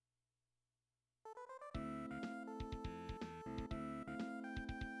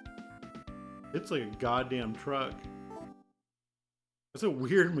 It's like a goddamn truck. That's a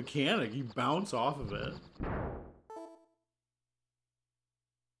weird mechanic. You bounce off of it.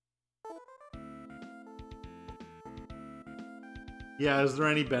 Yeah, is there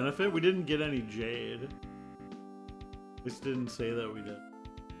any benefit? We didn't get any jade. At least didn't say that we did.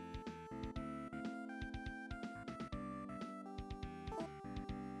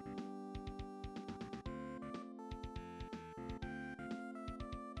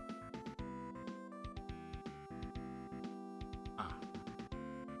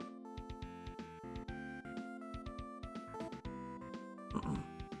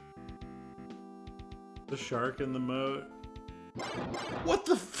 The shark in the moat. What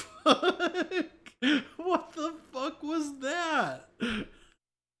the fuck? What the fuck was that?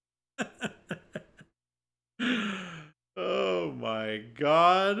 Oh my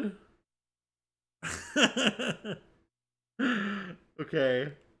god.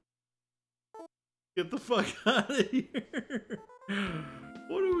 Okay. Get the fuck out of here.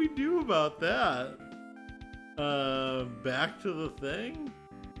 What do we do about that? Back to the thing?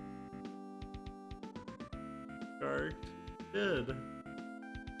 Sharked. Did.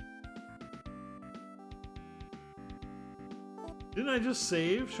 Didn't I just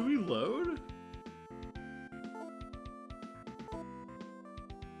save? Should we load?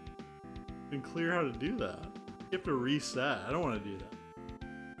 And clear how to do that. You have to reset. I don't want to do that.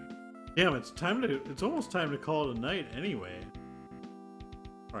 Damn, it's almost time to call it a night anyway.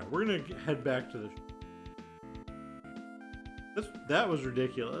 Alright, we're gonna head back to the... That was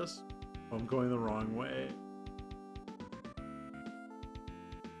ridiculous. Oh, I'm going the wrong way.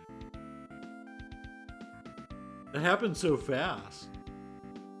 It happened so fast.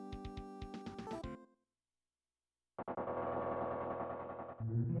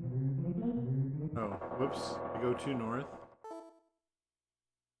 Oh, whoops. I go too north.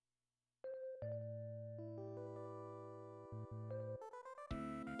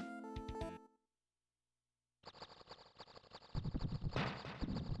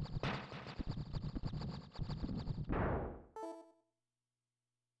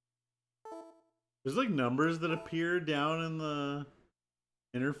 There's like numbers that appear down in the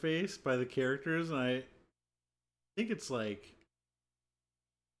interface by the characters, and I think it's like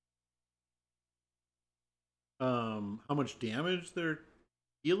how much damage they're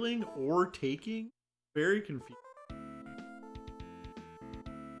dealing or taking. Very confusing.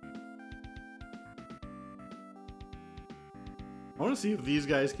 I want to see if these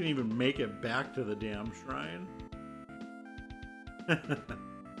guys can even make it back to the damn shrine.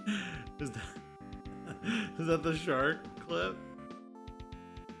 Is that the shark clip?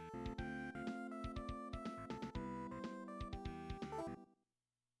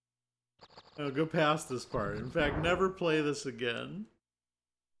 I'll go past this part. In fact, never play this again.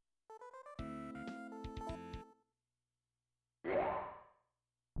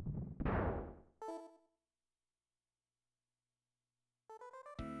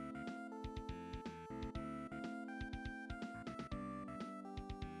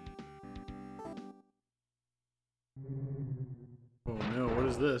 Oh no, what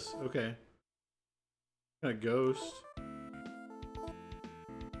is this? Okay. Kind of ghost.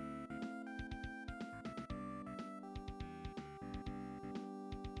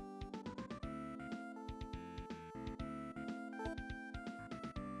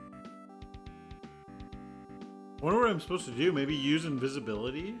 I wonder what I'm supposed to do. Maybe use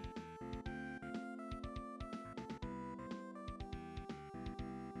invisibility?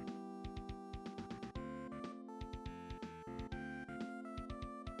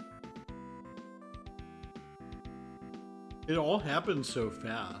 It all happens so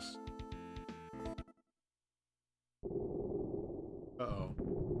fast. Uh-oh.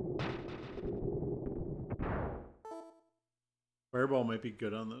 Fireball might be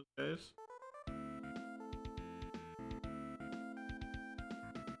good on those guys.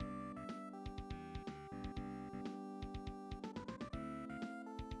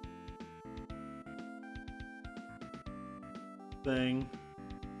 Thing.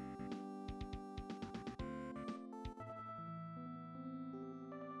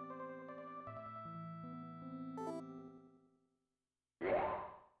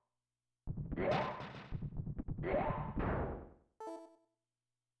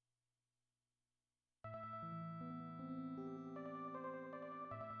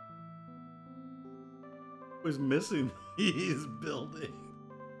 Was missing these buildings.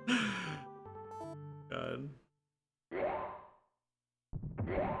 God.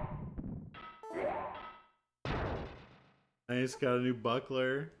 Nice, got a new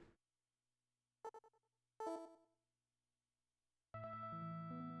buckler.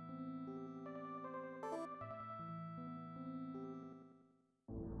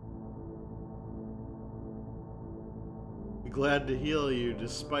 Glad to heal you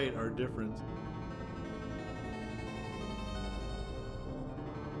despite our difference.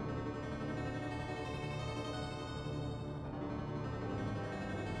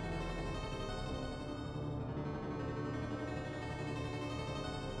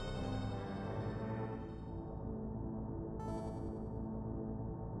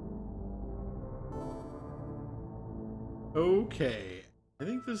 Okay, I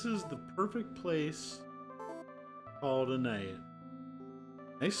think this is the perfect place to call it a night.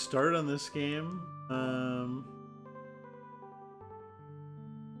 Nice start on this game.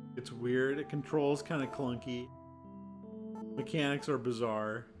 It's weird. It controls kind of clunky. Mechanics are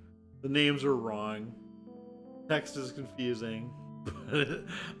bizarre. The names are wrong. Text is confusing. But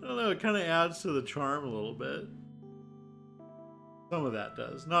I don't know, it kind of adds to the charm a little bit. Some of that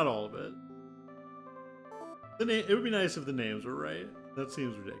does, not all of it. It would be nice if the names were right. That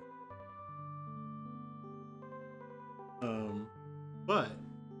seems ridiculous. But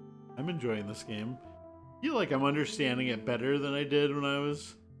I'm enjoying this game. I feel like I'm understanding it better than I did when I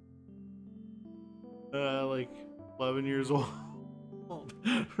was like 11 years old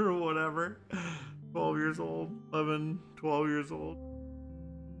or whatever. 12 years old, 11, 12 years old.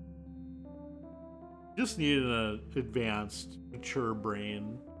 Just needed an advanced, mature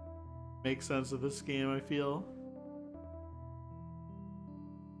brain. Make sense of this game, I feel.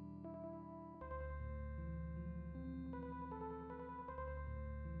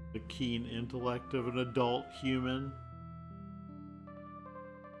 The keen intellect of an adult human.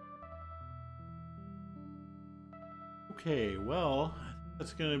 Okay, well, I think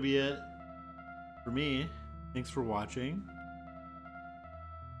that's gonna be it for me. Thanks for watching.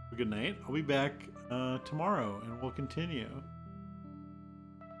 Good night. I'll be back tomorrow and we'll continue.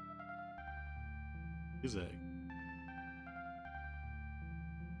 Music.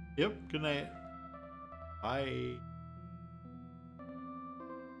 Yep, good night. Bye.